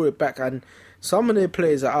managed to claw it back. And some of their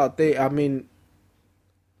players are out there. I mean,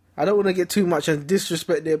 I don't want to get too much and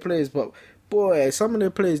disrespect their players, but boy, some of their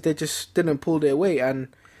players, they just didn't pull their weight, and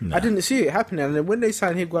I didn't see it happening. And then when they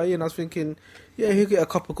signed Higuain, I was thinking, yeah, he'll get a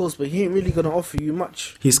couple of goals, but he ain't really going to offer you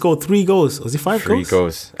much. He scored 3 goals. Was it 5 goals? 3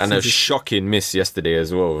 goals. And a shocking miss yesterday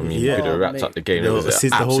as well. I mean, he could have wrapped up the game. It was the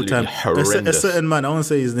whole time. Horrendous. A certain man, I won't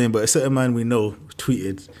say his name, but a certain man we know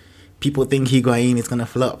tweeted, people think Higuain is going to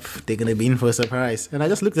flop. They're going to be in for a surprise. And I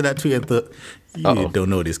just looked at that tweet and thought, you don't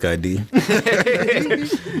know this guy, do you?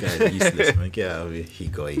 This guy's useless, man. Get out of here,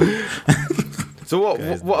 Higuain. So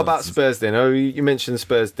what about Spurs then? Oh, you mentioned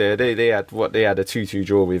Spurs there. They had a 2-2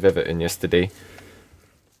 draw with Everton yesterday.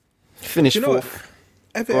 Finished fourth.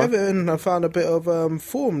 Everton have found a bit of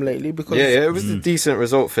form lately because it was a decent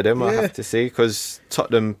result for them, I have to say, because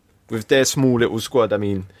Tottenham, with their small little squad, I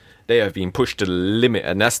mean, they have been pushed to the limit,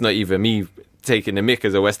 and that's not even me taking the mick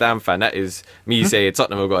as a West Ham fan. That is me saying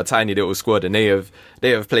Tottenham have got a tiny little squad, and they have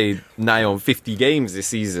played nigh on 50 games this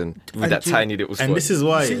season with that tiny little squad. And this is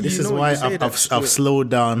why I've slowed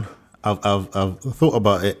down. I've thought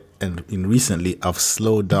about it, and recently I've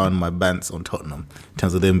slowed down my bants on Tottenham in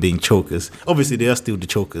terms of them being chokers. Obviously, they are still the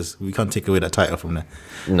chokers. We can't take away that title from them.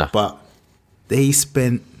 No, but they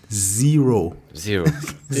spent zero. They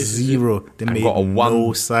made got a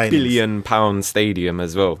 $1 billion stadium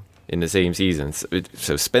as well in the same season.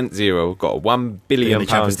 So spent zero, got a £1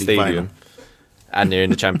 billion stadium, and they're in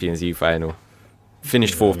the Champions League final.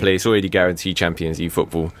 Finished fourth place, already guaranteed Champions League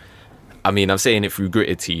football. I mean, I'm saying it through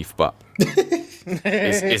gritted teeth, but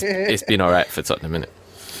it's been all right for Tottenham, innit?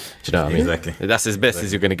 Do you know what I mean? Exactly. That's as best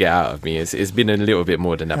as you're going to get out of me. It's been a little bit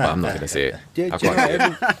more than that, but I'm not going to say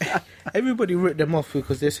it. Everybody wrote them off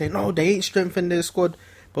because they're saying, no, they ain't strengthened their squad.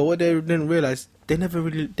 But what they didn't realise, they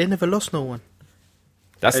never lost no one.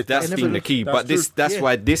 That's been the key. But that's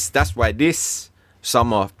why this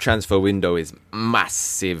summer transfer window is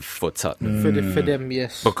massive for Tottenham. For them,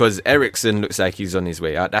 yes. Because Eriksen looks like he's on his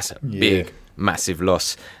way out. That's a big, massive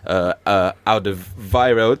loss. Out of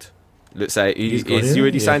Viral, looks like he's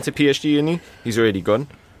already signed to PSG, isn't he? He's already gone.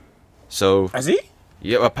 So has he?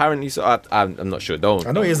 Yeah, apparently. So I'm not sure.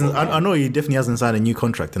 I know he hasn't. I know he definitely hasn't signed a new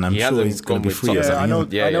contract, and I'm sure he's going to be free. I know.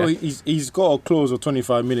 He's got a clause of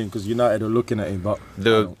 25 million because United are looking at him. But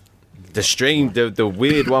the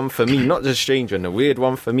weird one for me, not the strange one. The weird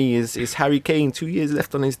one for me is Harry Kane. 2 years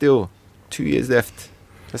left on his deal. 2 years left.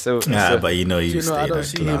 But you know you stay I don't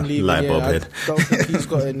see him leaving. I don't think he's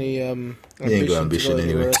got any ambition. He ain't got ambition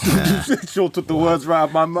anyway. Sure took the words right out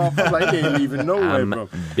of my mouth. I was like, he ain't leaving nowhere, bro.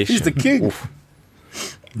 He's the king. Oof.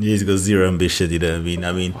 He's got zero ambition, you know what I mean?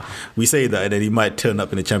 I mean, we say that and then he might turn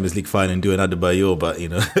up in the Champions League final and do another Bayo, but you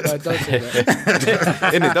know. Don't say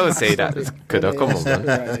that. And don't say that. Come on,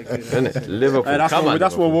 man. Liverpool,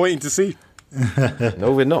 that's what we're waiting to see.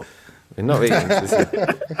 No, we're not. We're not waiting to see.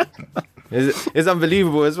 It's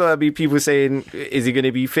unbelievable as well. I mean, people saying, is he going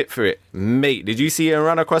to be fit for it? Mate, did you see him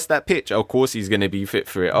run across that pitch? Of course he's going to be fit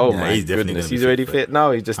for it. Oh, my goodness. He's already fit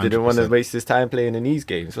now. He just 100%. Didn't want to waste his time playing in these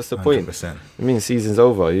games. What's the 100%. Point? I mean, season's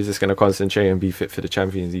over. He's just going to concentrate and be fit for the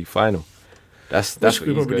Champions League final. That's what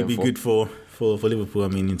could probably be good for Liverpool. I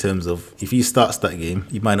mean, in terms of if he starts that game,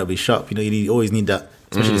 he might not be sharp. You know, you always need that,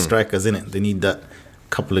 especially the strikers, innit? They need that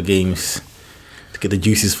couple of games to get the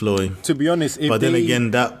juices flowing. To be honest, then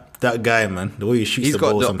again, that guy, man, the way he shoots the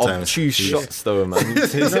ball sometimes. He's got the obtuse shots, though, man.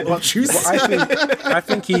 I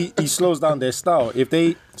think he slows down their style. If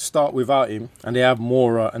they start without him and they have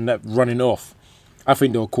Moura and that running off, I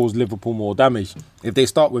think they'll cause Liverpool more damage. If they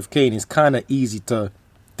start with Kane, it's kind of easy to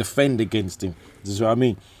defend against him. This is what I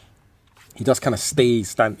mean. He just kind of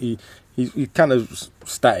stays. He's kind of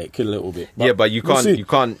static a little bit. Yeah, but you can't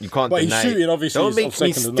But deny. he's shooting, obviously. Don't make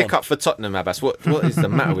me stick up for Tottenham, Abbas. What is the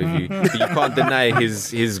matter with you? But you can't deny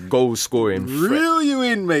his goal scoring. Reel you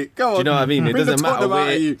in, mate. Go on. Do you know what I mean? It Bring doesn't the matter Tottenham out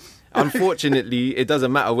where. of you. Unfortunately, it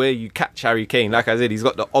doesn't matter where you catch Harry Kane. Like I said, he's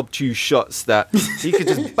got the obtuse shots that he could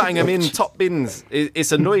just bang them in top bins.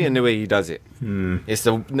 It's annoying the way he does it. It's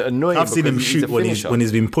annoying. I've seen him because shoot when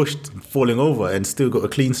he's been pushed, falling over, and still got a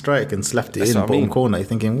clean strike and slapped it in bottom corner. You're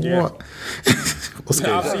thinking, what? What's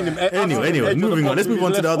going on? Anyway, moving on. Let's move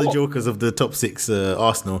on to the other jokers of the top six.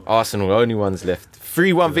 Arsenal, only ones left.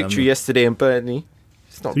 3-1 victory yesterday in Burnley.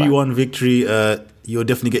 It's not 3-1 victory. You're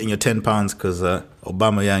definitely getting your £10 because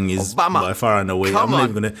Aubameyang is by far and away. I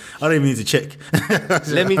don't even need to check.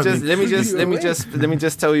 Let me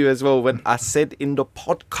just tell you as well. When I said in the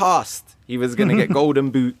podcast he was gonna get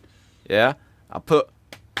golden boot, yeah, I put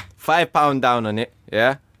 £5 down on it,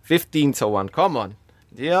 yeah, 15-1. Come on,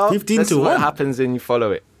 15-1. What happens when you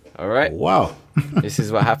follow it? All right. Wow. This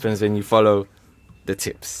is what happens when you follow the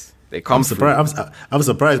tips. They come. I'm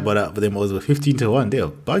surprised by that, but then it was 15-1. They're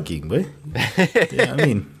bugging, boy. Yeah, I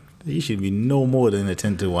mean, you should be no more than a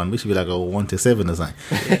 10-1. We should be like a 1-7 or something.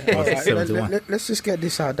 Yeah. Let's just get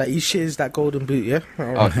this out that he shares that golden boot, yeah.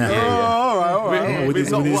 All right. With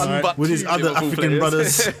his other African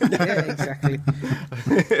brothers. Yeah, exactly.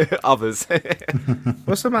 Others.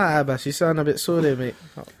 What's the matter, Abbas? You sound a bit sore there, mate.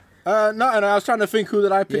 No, and I was trying to think who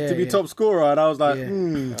that I picked to be top scorer, and I was like,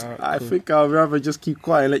 I think I'd rather just keep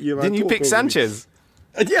quiet and let you. Didn't you pick Sanchez?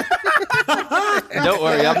 Yeah. Don't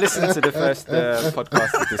worry, I've listened to the first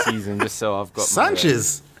podcast of the season, just so I've got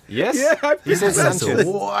Sanchez. Yes, yeah, he said Sanchez.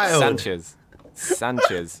 Wild.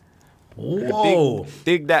 Sanchez. Whoa!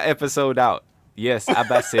 Dig that episode out. Yes,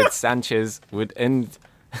 Abbas said Sanchez would end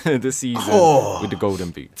the season with the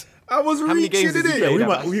golden boot. I was How many games reaching did he it.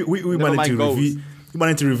 play? We managed to review. You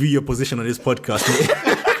wanted to review your position on this podcast.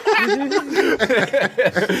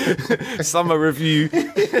 Summer review.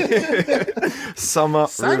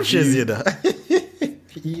 Sanchez, you know.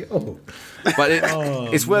 Yo. But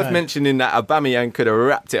it's worth mentioning that Aubameyang could have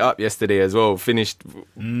wrapped it up yesterday as well. Finished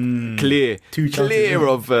clear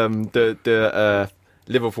of the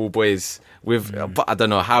Liverpool boys. But I don't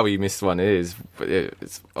know how he missed one.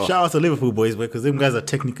 Shout out to Liverpool boys, because them guys are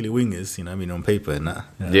technically wingers. You know what I mean, on paper and that.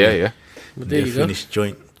 Yeah. But there you finished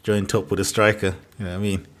joint top with a striker. You know what I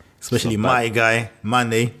mean? Especially my guy,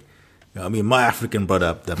 Mane. You know what I mean? My African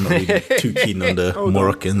brother. I'm not really too keen on the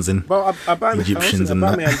Moroccans and Egyptians and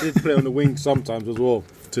that. Aubameyang did play on the wing sometimes as well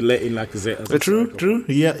to let in like a Zet. True.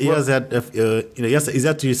 He has had, he's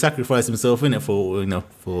had to sacrifice himself in it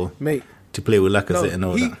for mate. To play with Lacazette and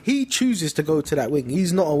all that. He chooses to go to that wing.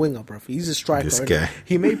 He's not a winger, bruv. He's a striker. This guy.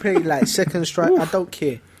 He may play like second striker. I don't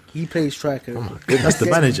care. He plays striker. That's the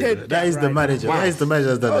manager. That is the manager. Wow. That is the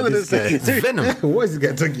manager. This guy. It's Venom. What is this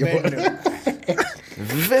guy talking about?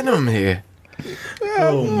 Venom here.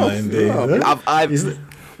 Oh my days.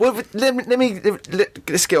 Well,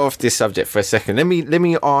 let's get off this subject for a second. Let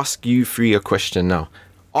me ask you three a question now.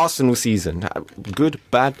 Arsenal season, good,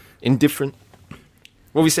 bad, indifferent?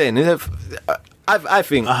 What are we saying? I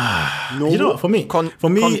think. You know what? For me,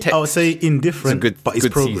 I would say indifferent, but it's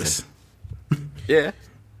progress. Yeah.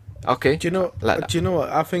 Okay. Do you know what?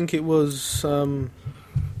 I think it was. I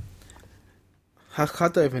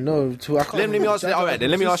don't even know. Let me ask you. All right,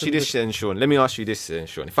 then let me ask you this, then, Sean.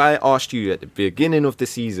 If I asked you at the beginning of the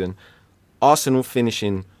season, Arsenal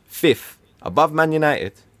finishing 5th above Man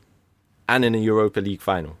United, and in a Europa League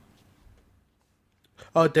final.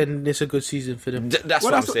 Oh, then it's a good season for them. That's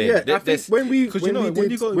what I'm saying. Yeah, I think when we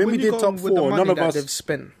did top 4, none of us they've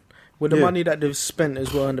spent with the money that they've spent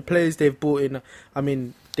as well, and the players they've bought in. I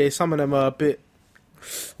mean, some of them are a bit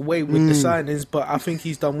way with the signings, but I think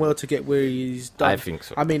he's done well to get where he's done. I think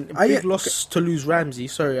so. I mean, big loss to lose Ramsey.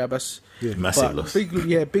 Sorry, Abbas. Yeah, massive loss.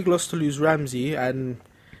 Big loss to lose Ramsey, and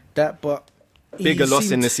that. But bigger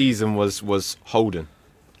loss in the season was Holden.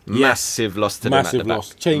 Massive loss to them at the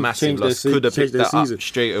back. Massive loss. Could have picked that up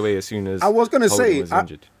straight away as soon as I was going to say, was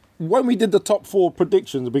injured. When we did the top 4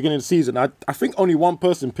 predictions at the beginning of the season, I think only one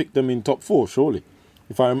person picked them in top 4, surely,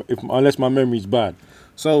 unless my memory's bad.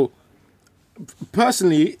 So,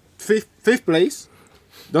 personally, fifth place,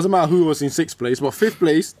 doesn't matter who was in 6th place, but 5th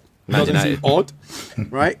place doesn't seem odd,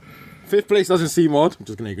 right? 5th place doesn't seem odd. I'm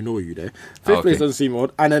just going to ignore you there. 5th place doesn't seem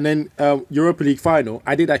odd. And then Europa League final,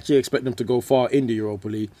 I did actually expect them to go far in the Europa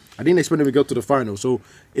League. I didn't expect them to go to the final. So,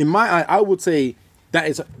 in my eye, I would say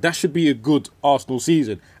that should be a good Arsenal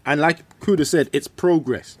season. And like Kuda said, it's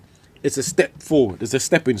progress. It's a step forward. It's a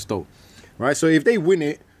stepping stone, right? So, if they win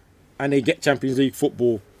it and they get Champions League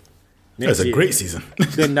football, That's a great season.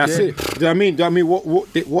 Then that's it. Do I mean,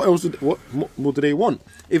 what else? What more do they want?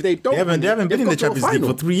 If they don't, they haven't been in the Champions League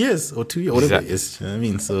for 3 years or 2 years, whatever it is. You know what I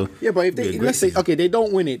mean, so yeah, but if they let's say they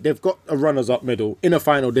don't win it, they've got a runners-up medal in a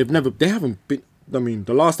final. They haven't been. I mean,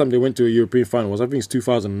 the last time they went to a European final was, I think, it's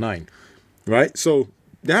 2009, right? So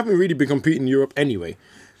they haven't really been competing in Europe anyway.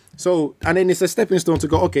 So, and then it's a stepping stone to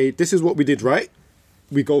go, okay, this is what we did right.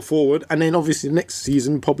 We go forward, and then obviously next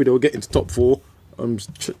season probably they'll get into top 4,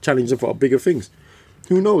 challenging for bigger things.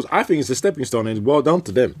 Who knows? I think it's a stepping stone, and it's well down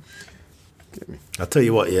to them. I'll tell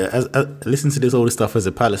you what, yeah. I listen to all this stuff as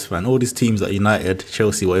a Palace fan. All these teams that United,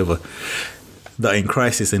 Chelsea, whatever, that are in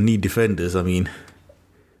crisis and need defenders. I mean,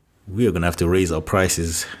 we are going to have to raise our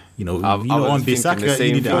prices. You know, on Bissaka,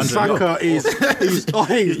 you need 100 is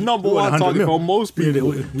he's number one target for most people.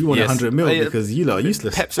 We want 100 mil because you lot are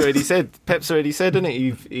useless. Pep's already said, isn't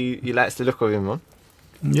it? He likes the look of him, man.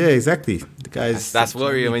 Yeah, exactly. The guys. That's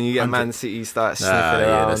worrying when you get Man City start sniffing around.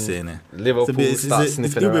 Yeah, that's it. Liverpool start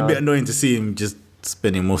sniffing around. It's a bit annoying to see him just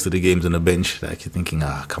spending most of the games on the bench. Like you're thinking,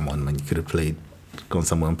 come on, man, you could have gone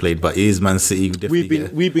somewhere and played. But it is Man City. We've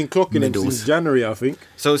been clocking him since January, I think.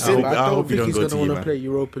 So I don't think he's going to want to play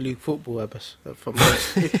Europa League football, Abbas.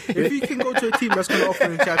 If he can go to a team that's going to offer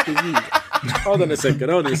him Champions League. Hold on a second.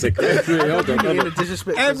 Hold on.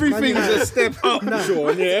 Everything's a step up,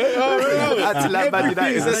 Sean.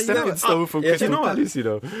 Everything's a stepping stone from Crystal Palace, you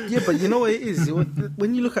know. Yeah, but you know what it is?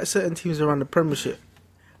 When you look at certain teams around the Premiership,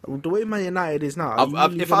 the way Man United is now.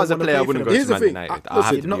 If I was a player, I wouldn't go to Man United.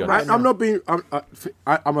 I'm not being. I'm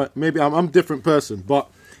a different person, but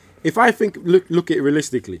if I think look at it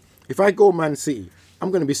realistically, if I go Man City, I'm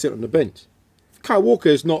going to be sitting on the bench. Kyle Walker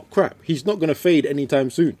is not crap. He's not going to fade anytime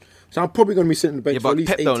soon. So I'm probably going to be sitting on the bench for at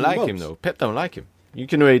least 18 months. Pep don't like him though. Pep don't like him. You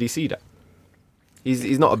can already see that.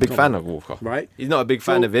 He's not a big fan of Walker. Right. He's not a big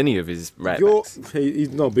fan of any of his right backs.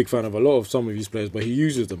 He's not a big fan of a lot of some of his players, but he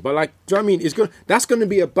uses them. But like, do you know what I mean? That's going to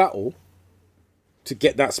be a battle to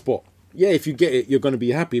get that spot. Yeah, if you get it, you're going to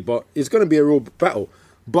be happy, but it's going to be a real battle.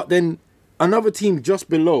 But then another team just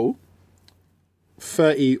below,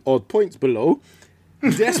 30 odd points below,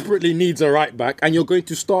 desperately needs a right back, and you're going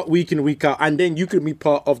to start week in, week out, and then you could be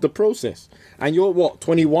part of the process. And you're what,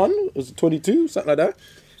 21? Was it 22? Something like that?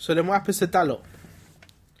 So then what happens to Dalot?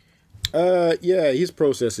 Yeah, his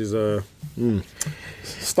process is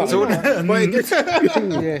starting.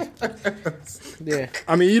 Yeah.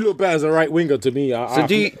 I mean, you look better as a right winger to me.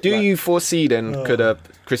 Do you foresee then could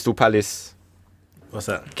Crystal Palace? What's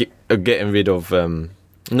that? Getting rid of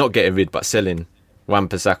not getting rid, but selling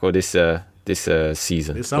Wan-Bissaka this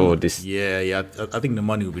season or this? Yeah. I think the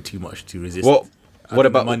money will be too much to resist. What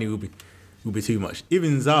about the money will be too much?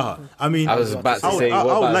 Even Zaha. I mean, I was about to say, I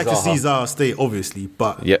would like Zaha? to see Zaha stay, obviously,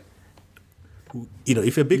 but yeah. You know,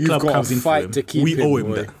 if a big club comes in for him, we owe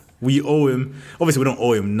him that. We owe him. Obviously, we don't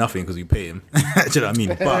owe him nothing because we pay him. Do you know what I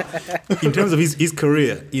mean? But in terms of his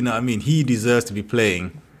career, you know what I mean, he deserves to be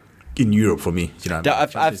playing in Europe for me. Do you know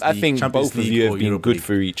what I mean? I think both of you have been good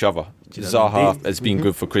for each other. Zaha has been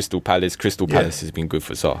good for Crystal Palace. Crystal Palace has been good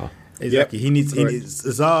for Zaha. Exactly. He needs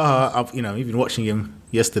Zaha. You know, even watching him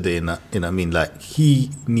yesterday, and you know, what I mean, like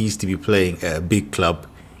he needs to be playing at a big club.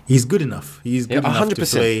 He's good enough. He's good enough to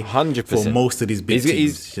play 100%. For most of these big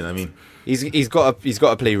teams. You know what I mean? He's got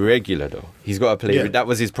to play regular though. He's got to play. Yeah. That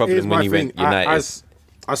was his problem when he went United.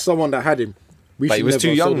 As someone that had him, but he was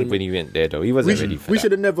too young when he went there though. He wasn't ready for that. We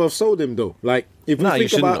should have never have sold him though. Like if you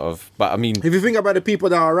shouldn't have. But I mean, if you think about the people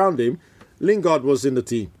that are around him, Lingard was in the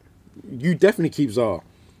team. You definitely keep Zaha.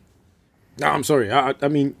 No, I'm sorry. I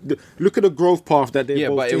mean, look at the growth path that they've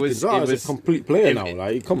both taken. Zaha is a complete player now.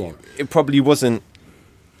 Like, come on. It probably wasn't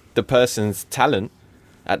the person's talent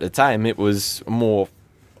at the time. It was more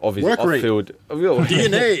of his off-field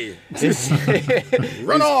DNA.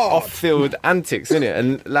 Run off off-field antics, isn't it?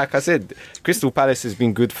 And like I said, Crystal Palace has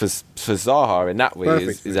been good for Zaha in that way.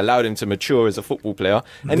 It's allowed him to mature as a football player.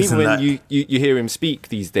 And even when you hear him speak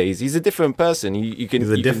these days, he's a different person. You can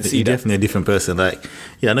see that. He's definitely a different person. Like,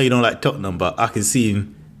 yeah, I know you don't like Tottenham, but I can see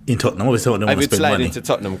him in Tottenham. Obviously, Tottenham want to spend money. I would slide into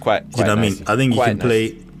Tottenham quite you know what I mean? I think he can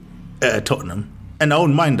play at Tottenham. And I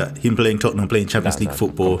wouldn't mind that, him playing Tottenham, playing Champions League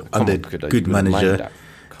football under good manager.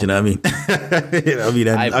 Do you know what I mean? You know what I mean?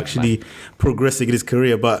 And actually progressing in his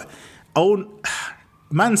career. But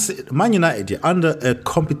Man United, under a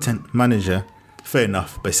competent manager, fair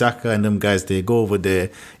enough. Bissaka and them guys, they go over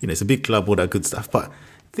there. You know, it's a big club, all that good stuff. But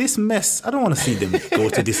this mess, I don't want to see them go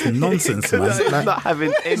to this nonsense, man. Like, not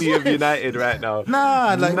having any of United right now.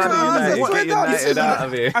 Nah, like get United out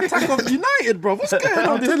of here. Attack of United, bro. What's going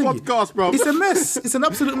on this podcast, bro? It's a mess. It's an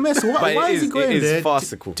absolute mess. Why is he going there?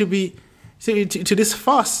 Farcical. To be, to this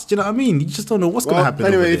fast. Do you know what I mean? You just don't know what's going to happen.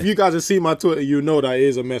 Anyway, if you guys have seen my Twitter, you know that it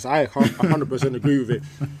is a mess. I 100% agree with it.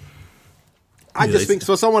 I just think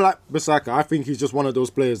for someone like Bissaka, I think he's just one of those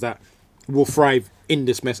players that will thrive in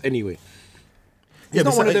this mess anyway. He's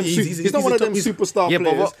not one of them superstar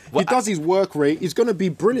players. He does his work rate. He's going to be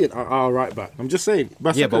brilliant at our right back. I'm just saying.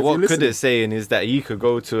 Yeah, but what Kuda's saying is that he could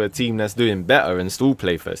go to a team that's doing better and still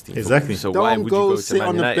play first team. Exactly. So why would you go to sit Man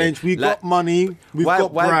on the United? bench. We got money. We've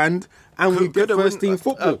got brand. And we get first team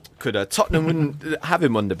football. Tottenham wouldn't have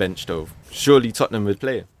him on the bench though. Surely Tottenham would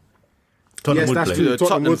play him. Tottenham would play.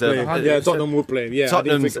 Tottenham would play him. Yeah,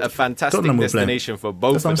 Tottenham's a fantastic destination for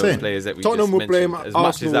both of those players that we just mentioned. As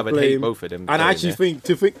much as I would hate both of them. And I actually think,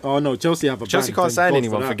 oh no, Chelsea have a Chelsea can't sign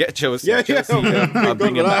anyone. Forget Chelsea. Chelsea are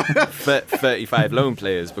bringing back 35 loan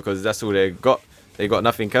players because that's all they got. They got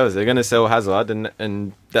nothing else. They're going to sell Hazard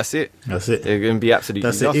and that's it. That's it. They're going to be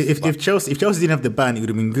absolutely lost. If Chelsea didn't have the ban, it would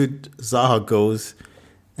have been good. Zaha goes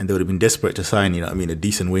and they would have been desperate to sign, you know what I mean, a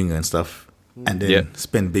decent winger and stuff. And then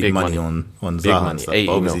spend big money on Zaha and stuff. But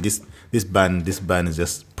obviously, this ban is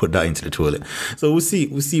just put that into the toilet. So we'll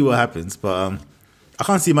see what happens. But I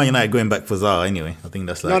can't see Man United going back for Zaha anyway. I think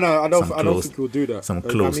that's like I don't think we'll do that. Some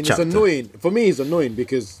close chapter. It's annoying for me. It's annoying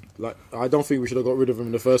because like I don't think we should have got rid of him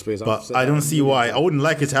in the first place. But I don't see why. I wouldn't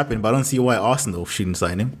like it to happen, but I don't see why Arsenal shouldn't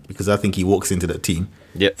sign him because I think he walks into that team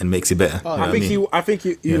and makes it better. I think he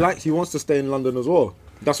wants to stay in London as well.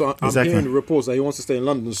 That's what I'm hearing the reports that he wants to stay in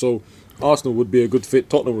London. So Arsenal would be a good fit.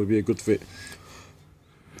 Tottenham would be a good fit.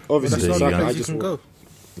 Obviously,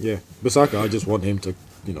 Bissaka, I just want him to,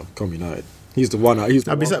 come United. He's the one.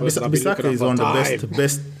 Bissaka is one of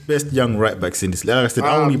the best young right backs in this. Like I said,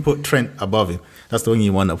 I only put Trent above him. That's the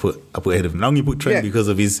only one I put ahead of him. I only put Trent because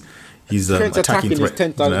of his attacking threat. Is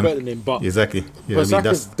 10 times better than him. But exactly.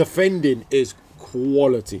 Bissaka's defending is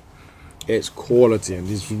quality. It's quality, and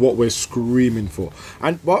this is what we're screaming for.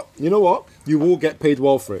 But you know what? You will get paid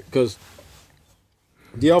well for it because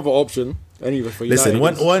the other option, anyway, for United.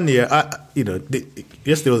 Listen, one year,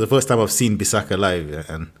 yesterday was the first time I've seen Bissaka live,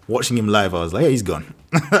 and watching him live, I was like, yeah, he's gone.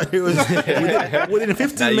 It was within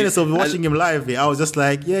 15 minutes of watching him live, I was just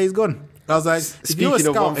like, yeah, he's gone. I was like, speaking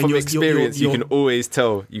of one from experience, you can always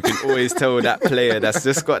tell. You can always tell that player that's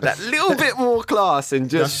just got that little bit more class and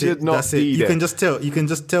just should not be there. You can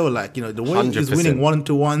just tell, like, the way he's winning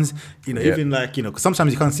 1-to-1s. Even like,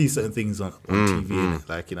 sometimes you can't see certain things on TV,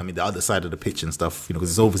 like, the other side of the pitch and stuff, because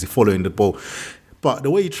it's obviously following the ball. But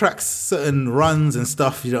the way he tracks certain runs and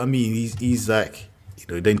stuff, you know what I mean? He's like,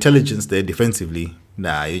 the intelligence there defensively.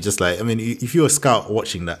 Nah, you're just like, if you're a scout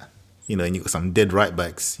watching that, and you got some dead right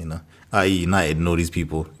backs, i.e. United know these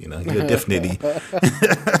people, you're definitely what?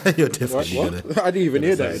 I didn't even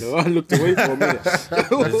hear that, I looked away for a minute.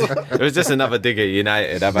 It was just another dig at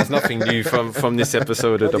United. That's nothing new from this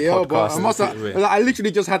episode of the podcast. I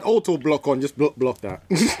literally just had auto block on, just block that.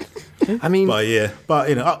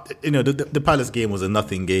 The Palace game was a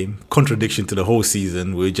nothing game. Contradiction to the whole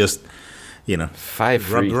season. We're just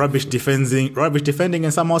 5-3 rubbish defending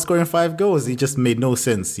and somehow scoring 5 goals. It just made no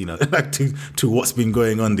sense, like to what's been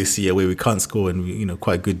going on this year, where we can't score and we,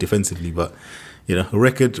 quite good defensively. But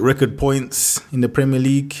record points in the Premier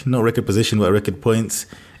League, not record position, but record points,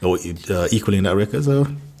 or equaling that record. So.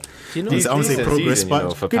 I would say progress,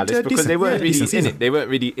 but for Palace because they weren't really in it. They weren't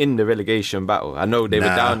really in the relegation battle. I know they were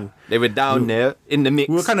down. They were down there in the mix.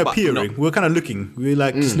 We were kind of peering. We were kind of looking. We were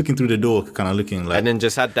like just looking through the door, kind of looking like. And then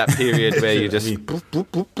just had that period where you just boop, boop,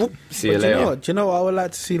 boop, boop. See you later. Do you know what I would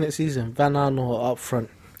like to see next season? Van Aanholt up front.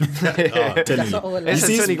 It's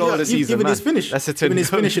a 20 goal of the season. Even his finish. Even his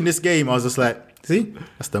finish in this game, I was just like, see,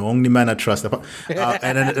 that's the only man I trust. And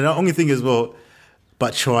the only thing as well.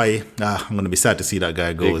 But Troy, I'm going to be sad to see that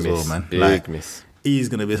guy go as well, man. Big miss. He's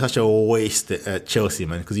going to be such a waste at Chelsea,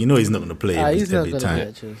 man, because he's not going to play he's not going to play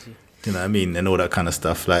at Chelsea. You know what I mean? And all that kind of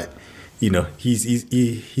stuff. Like,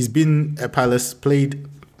 he's been at Palace, played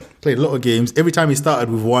a lot of games. Every time he started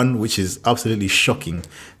with one, which is absolutely shocking.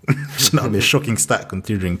 It's not a shocking stat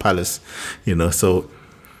considering Palace, So,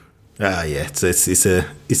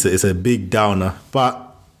 it's a big downer.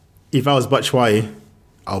 But if I was Batshuayi,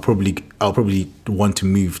 I'll probably want to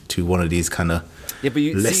move to one of these kind of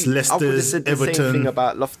Leicester, said the Everton. Same thing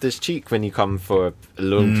about Loftus-Cheek when he come for a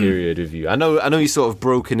long period of you. I know he's sort of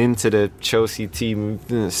broken into the Chelsea team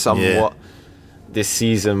somewhat this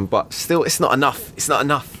season, but still, it's not enough. It's not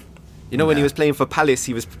enough. When he was playing for Palace,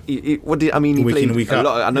 he played a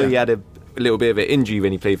lot. I know he had a little bit of an injury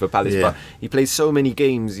when he played for Palace, but he played so many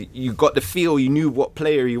games. You got the feel. You knew what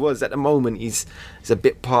player he was. At the moment, he's a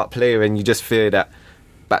bit part player, and you just fear that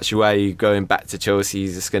Batshuayi going back to Chelsea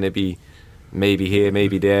is just going to be maybe here,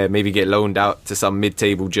 maybe there, maybe get loaned out to some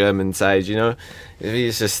mid-table German side.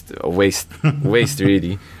 It's just a waste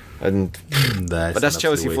really. And but that's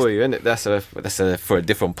Chelsea for you, isn't it? That's for a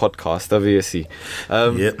different podcast, obviously.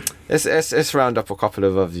 Let's round up a couple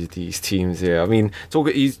of these teams here. I mean,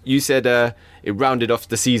 you said it rounded off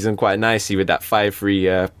the season quite nicely with that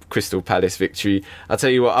 5-3 Crystal Palace victory. I'll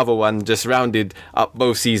tell you what other one just rounded up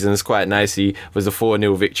both seasons quite nicely was a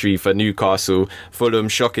 4-0 victory for Newcastle. Fulham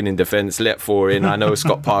shocking in defence, let 4 in. I know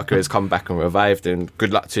Scott Parker has come back and revived, and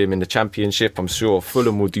good luck to him in the Championship. I'm sure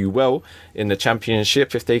Fulham will do well in the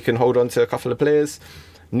Championship if they can hold on to a couple of players.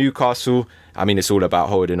 Newcastle, I mean, it's all about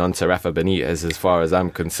holding on to Rafa Benitez as far as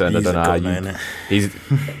I'm concerned. I don't know how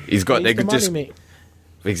he's got the money, mate.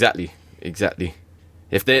 Exactly.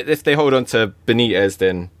 If they hold on to Benitez,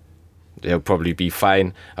 then they'll probably be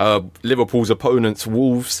fine. Liverpool's opponents,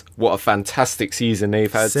 Wolves, what a fantastic season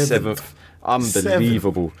they've had. Seventh.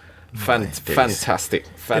 Unbelievable. Fantastic.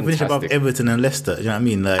 They finished above Everton and Leicester. You know what I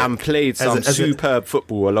mean? And played some superb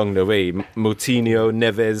football along the way. Moutinho,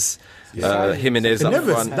 Neves, Jimenez up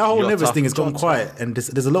front. That whole Neves thing has gone quiet, and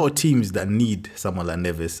there's a lot of teams that need someone like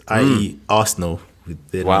Neves, i.e. Arsenal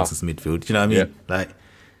with their nonsense midfield. You know what I mean? Yeah.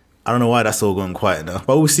 I don't know why that's all gone quiet now,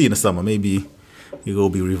 but we'll see in the summer. Maybe it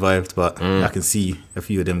will be revived, but I can see a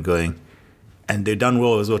few of them going. And they've done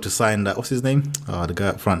well as well to sign that. What's his name? The guy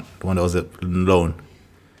up front, the one that was at loan.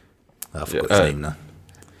 I forgot his name now.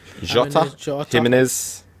 Jota?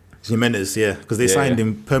 Jimenez, yeah, because they signed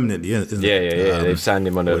him permanently, isn't it? They've signed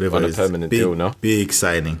him on a permanent deal, no? Big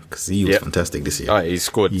signing, because he was fantastic this year. He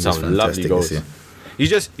scored some lovely goals. You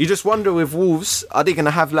just wonder with Wolves, are they going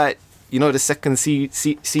to have the second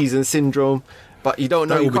season syndrome? But you don't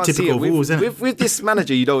know. You can't see it. With this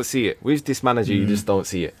manager, you don't see it. With this manager, you just don't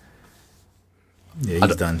see it. Yeah,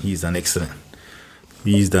 he's done excellent.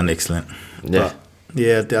 Yeah.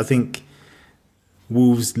 But, I think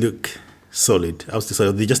Wolves look solid.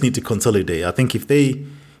 They just need to consolidate. I think if they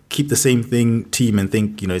keep the same team and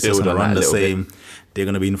think, it's just going to run the same, they're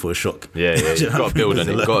going to be in for a shock. Yeah, you've got to build on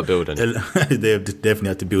it. They definitely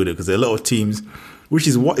have to build it, because there are a lot of teams, which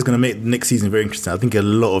is what is going to make the next season very interesting. I think a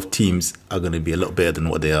lot of teams are going to be a lot better than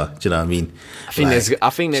what they are. Do you know what I mean? I think there's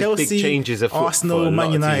Chelsea, big changes afoot. Arsenal,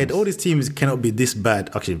 Man United, all these teams cannot be this bad.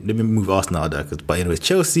 Actually, let me move Arsenal out there. But anyway,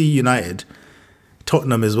 Chelsea, United,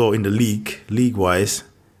 Tottenham as well in the league-wise,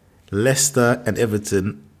 Leicester and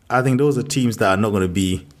Everton, I think those are teams that are not going to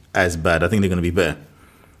be as bad. I think they're going to be better,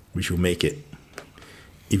 which will make it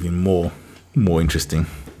even more interesting.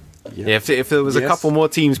 Yeah, if there was a couple more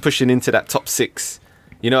teams pushing into that top 6,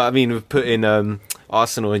 you know what I mean, with putting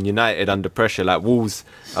Arsenal and United under pressure, like Wolves,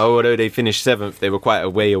 although they finished 7th, they were quite a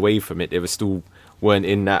way away from it. They weren't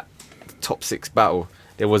in that top 6 battle.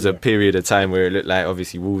 There was a period of time where it looked like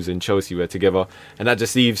obviously Wolves and Chelsea were together, and that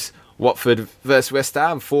just leaves Watford versus West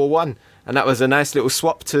Ham 4-1, and that was a nice little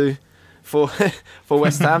swap for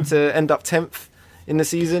West Ham to end up 10th in the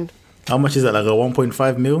season. How much is that? Like a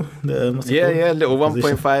 1.5 mil? Yeah, little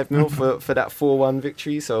 1.5 mil for that 4-1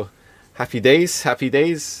 victory. So happy days.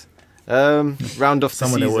 Round off the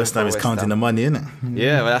Someone season. at West Ham is counting the money, isn't it?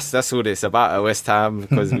 Yeah, well, that's what it's about at West Ham,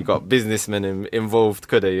 because we've got businessmen involved.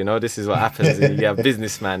 This is what happens when you have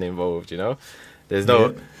businessman involved. There's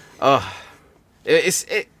no.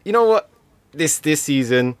 You know what? This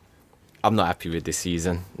season, I'm not happy with this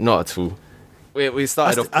season. Not at all. We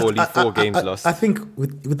started off poorly, 4 games lost. I think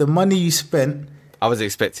with the money you spent, I was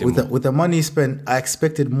expecting more. With the money you spent, I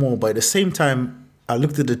expected more. But at the same time, I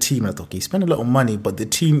looked at the team and I thought, okay, you spend a lot of money, but the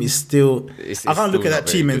team is still. I can't look at that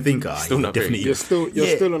team and think, definitely. You're still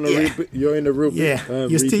on a you're in a real.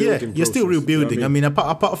 You're still rebuilding. You know I mean,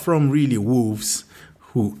 apart from really Wolves,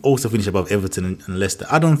 who also finished above Everton and Leicester,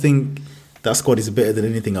 I don't think that squad is better than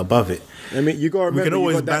anything above it. I mean, you got to remember, we can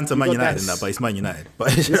always banter Man United in that, but it's Man United.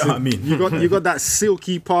 But you know what I mean? You got that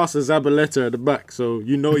silky pass of Zabaleta at the back, so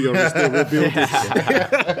you know you're still rebuilding.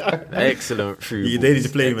 Excellent football. They need to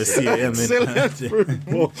play him as CAM.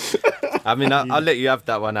 I mean, I'll let you have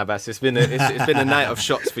that one, Abbas. It's been a night of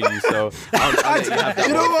shots for you, so I'll let you have that.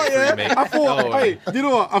 You know what? Yeah,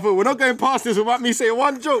 I thought we're not going past this without me saying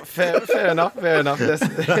one joke. Fair enough.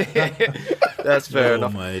 That's fair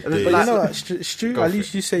enough. But you know what, Stu? At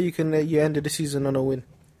least you say you ended the season on a win.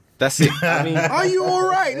 That's it. I mean, are you all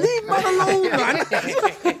right? Leave man alone, man.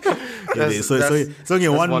 So it's only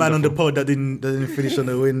one man on the pod that didn't finish on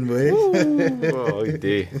a win, boy. Oh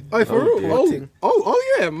dear. For real?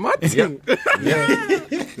 Oh yeah, mad thing.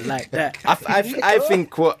 Yeah. Like that. I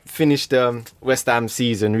think what finished West Ham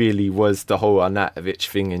season really was the whole Arnautovic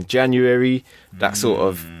thing in January. That sort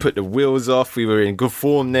of put the wheels off. We were in good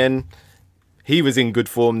form then. He was in good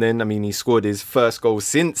form then. I mean, he scored his first goal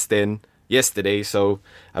since then. yesterday. So,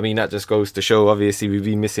 I mean, that just goes to show, obviously, we've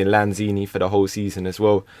been missing Lanzini for the whole season as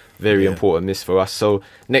well. Very important miss for us. So,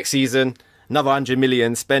 next season, another 100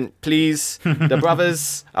 million spent, please. The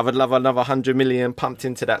brothers, I would love another 100 million pumped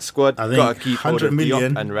into that squad. I think Gotta keep 100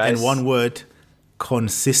 million and Rice. in one word,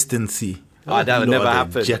 consistency. That would never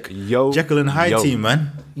happen. Jekyll and Hyde team,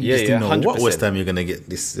 man. You just didn't know 100%. what West Ham you're going to get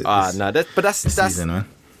this that's season, man.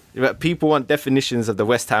 People want definitions of the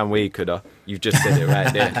West Ham way, Kuda. You've just said it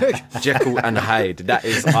right there. Jekyll and Hyde. That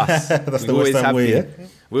is us. That's the West Ham way,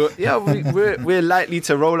 yeah? We're likely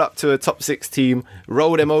to roll up to a top 6 team,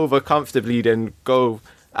 roll them over comfortably, then go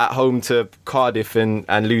at home to Cardiff and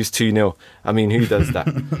lose 2-0. I mean, who does that?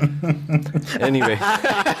 Anyway.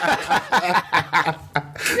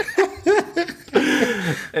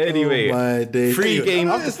 Anyway, free game.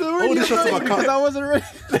 All the shots about Cardiff. I wasn't ready.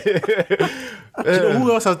 Do you know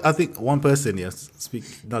who else? I think one person, speak.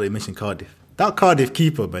 Now they mentioned Cardiff. That Cardiff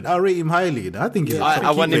keeper, man, I rate him highly. I think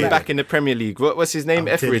I want him back in the Premier League. What's his name?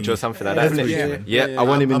 Etheridge or something like that, isn't it? Yeah, I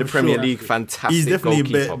want him in the Premier League. Fantastic. He's definitely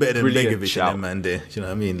goalkeeper. better than Begovic and that man there. Do you know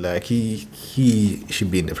what I mean? Like he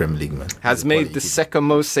should be in the Premier League, man. Has made the second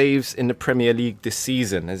most saves in the Premier League this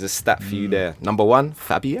season. There's a stat for you there. Number 1,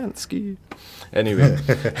 Fabianski. Anyway,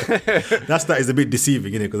 that stat is a bit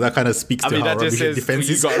deceiving, isn't it? Because that kind of speaks to how rubbish your defense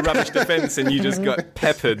is. You got a rubbish defense and you just got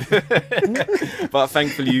peppered. But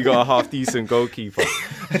thankfully, you got a half decent goalkeeper.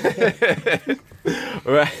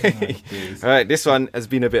 Right. All right. This one has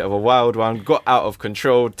been a bit of a wild one. Got out of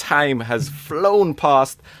control. Time has flown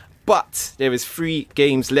past, but there is 3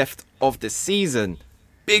 games left of the season.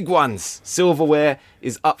 Big ones. Silverware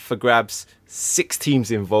is up for grabs. 6 teams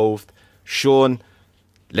involved. Sean,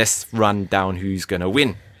 let's run down who's going to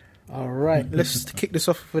win. All right, let's kick this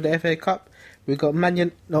off with the FA Cup. We got Oh,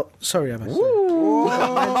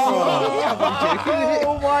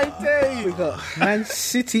 my days. We got Man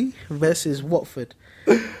City versus Watford.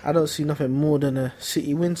 I don't see nothing more than a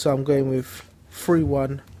City win, so I'm going with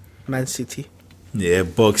 3-1 Man City. Yeah,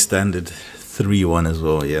 bog standard 3-1 as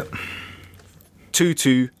well, yeah.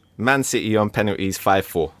 2-2 Man City on penalties,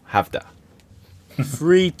 5-4. Have that.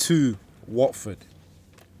 3-2 Watford.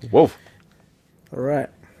 Whoa. All right.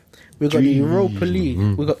 We got the Europa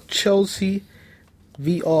League. We got Chelsea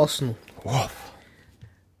v Arsenal. Whoa.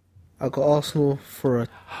 I got Arsenal for a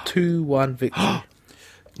 2-1 victory.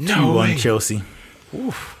 No way. 2-1 Chelsea.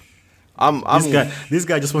 Oof. This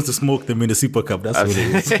guy just wants to smoke them in the Super Cup. That's what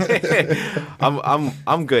it is.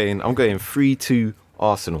 I'm going 3-2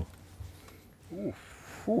 Arsenal.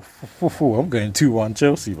 I'm going 2-1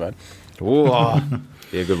 Chelsea, man. Whoa.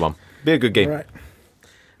 Be a good one. Be a good game. All right.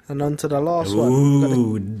 And on to the last one.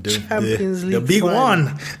 Ooh, the Champions League. The big final.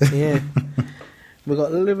 one. Yeah. We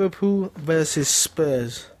got Liverpool versus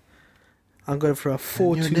Spurs. I'm going for a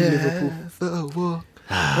 4-2 Liverpool.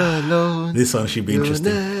 Alone. This one should be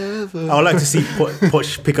interesting. I would like to see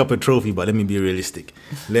Poch pick up a trophy, but let me be realistic.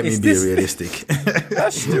 That's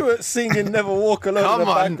Stuart singing Never Walk Alone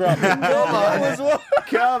in the background.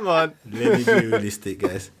 Come on. Let me be realistic,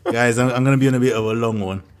 guys. Guys, I'm going to be on a bit of a long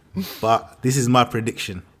one, but this is my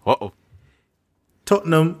prediction. Uh-oh.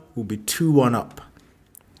 Tottenham will be 2-1 up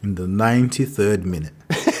in the 93rd minute.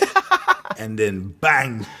 And then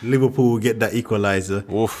bang, Liverpool will get that equaliser.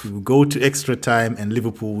 We'll go to extra time and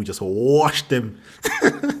Liverpool will just wash them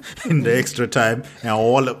in the extra time and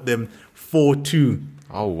wallop them 4-2.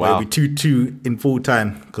 Oh, wow. It'll be 2-2 in full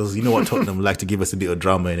time because you know what, Tottenham like to give us a bit of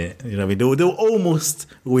drama in it. You know what I mean? They'll almost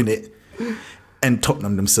win it and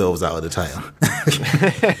Tottenham themselves out of the title. Wow.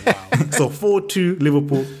 So 4-2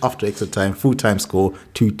 Liverpool after extra time, full time score,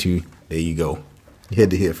 2-2. There you go. You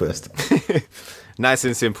heard it here first. Nice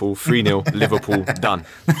and simple, 3-0, Liverpool, done.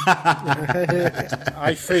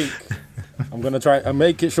 I think I'm going to try and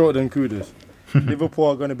make it shorter than Kudos. Liverpool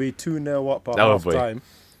are going to be 2-0 up at half time,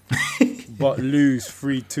 but lose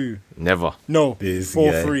 3-2. Never. No,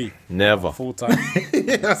 4-3. Never. Full time.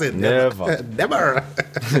 I said never. Never.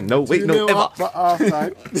 No, wait, no, ever. Up at half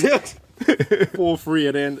time. 4-3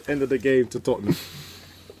 at the end of the game to Tottenham.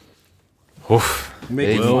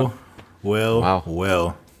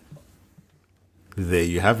 Well. There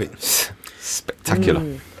you have it.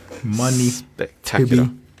 Spectacular. Money Spectacular. to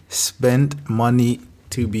be spent, money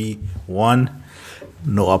to be won.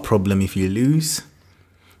 Not a problem if you lose.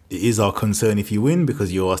 It is our concern if you win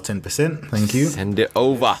because you owe us 10%. Thank you. Send it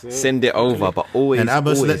over. But always. And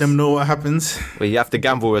Abbas, let them know what happens. Well, you have to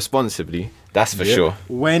gamble responsibly. That's for sure.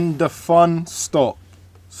 When the fun stop.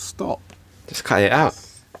 Just cut it out.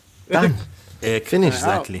 Done. Finish.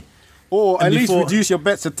 Exactly. Or at least reduce your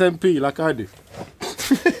bets to 10p like I do.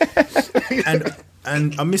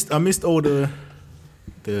 and I missed all the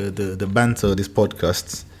banter of this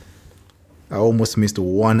podcast. I almost missed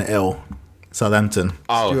 1L. Southampton.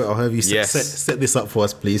 Oh, Stuart, I'll have you yes. set this up for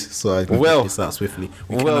us, please, so I can get this out swiftly.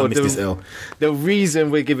 We cannot miss this L. The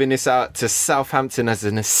reason we're giving this out to Southampton as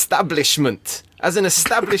an establishment,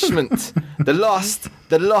 the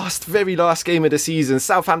very last game of the season,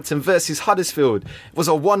 Southampton versus Huddersfield, was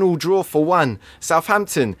a 1-1 draw for 1.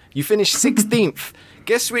 Southampton, you finished 16th.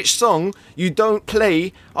 Guess which song you don't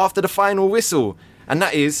play after the final whistle? And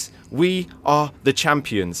that is We Are the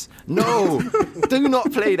Champions. No, do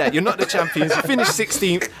not play that. You're not the champions. You finished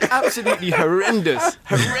 16th. Absolutely horrendous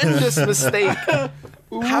mistake.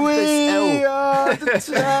 We are the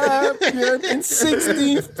champion in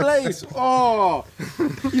 16th place. Oh,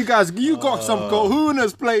 you guys, you got some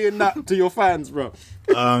kahunas playing that to your fans, bro.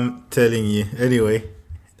 I'm telling you. Anyway,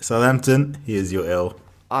 Southampton, here's your L.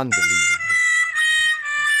 Unbelievable.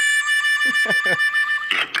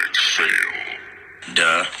 Epic fail.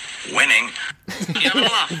 Duh. Winning.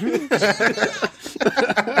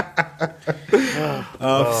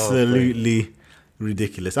 Absolutely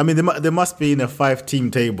ridiculous. I mean, there must be in a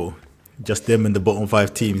 5-team table, just them and the bottom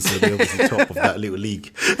 5 teams, so they're obviously top of that little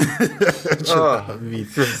league.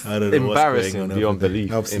 I don't know embarrassing beyond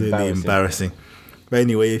belief. Absolutely embarrassing. But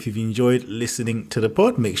anyway, if you've enjoyed listening to the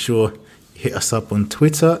pod, make sure you hit us up on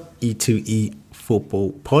Twitter, E2E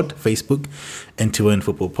Football Pod, Facebook, End-to-End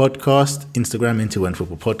Football Podcast, Instagram, End-to-End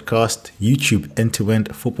Football Podcast, YouTube,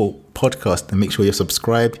 End-to-End Football Podcast. And make sure you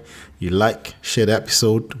subscribe, you like, share the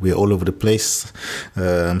episode. We're all over the place.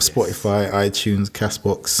 Spotify, iTunes,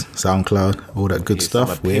 Castbox, SoundCloud, all that good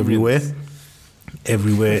stuff. We're everywhere.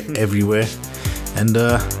 Everywhere. And,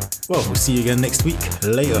 we'll see you again next week.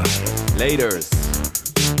 Laters.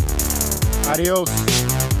 Adios.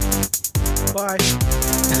 Bye.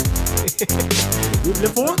 Le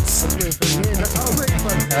Fonts.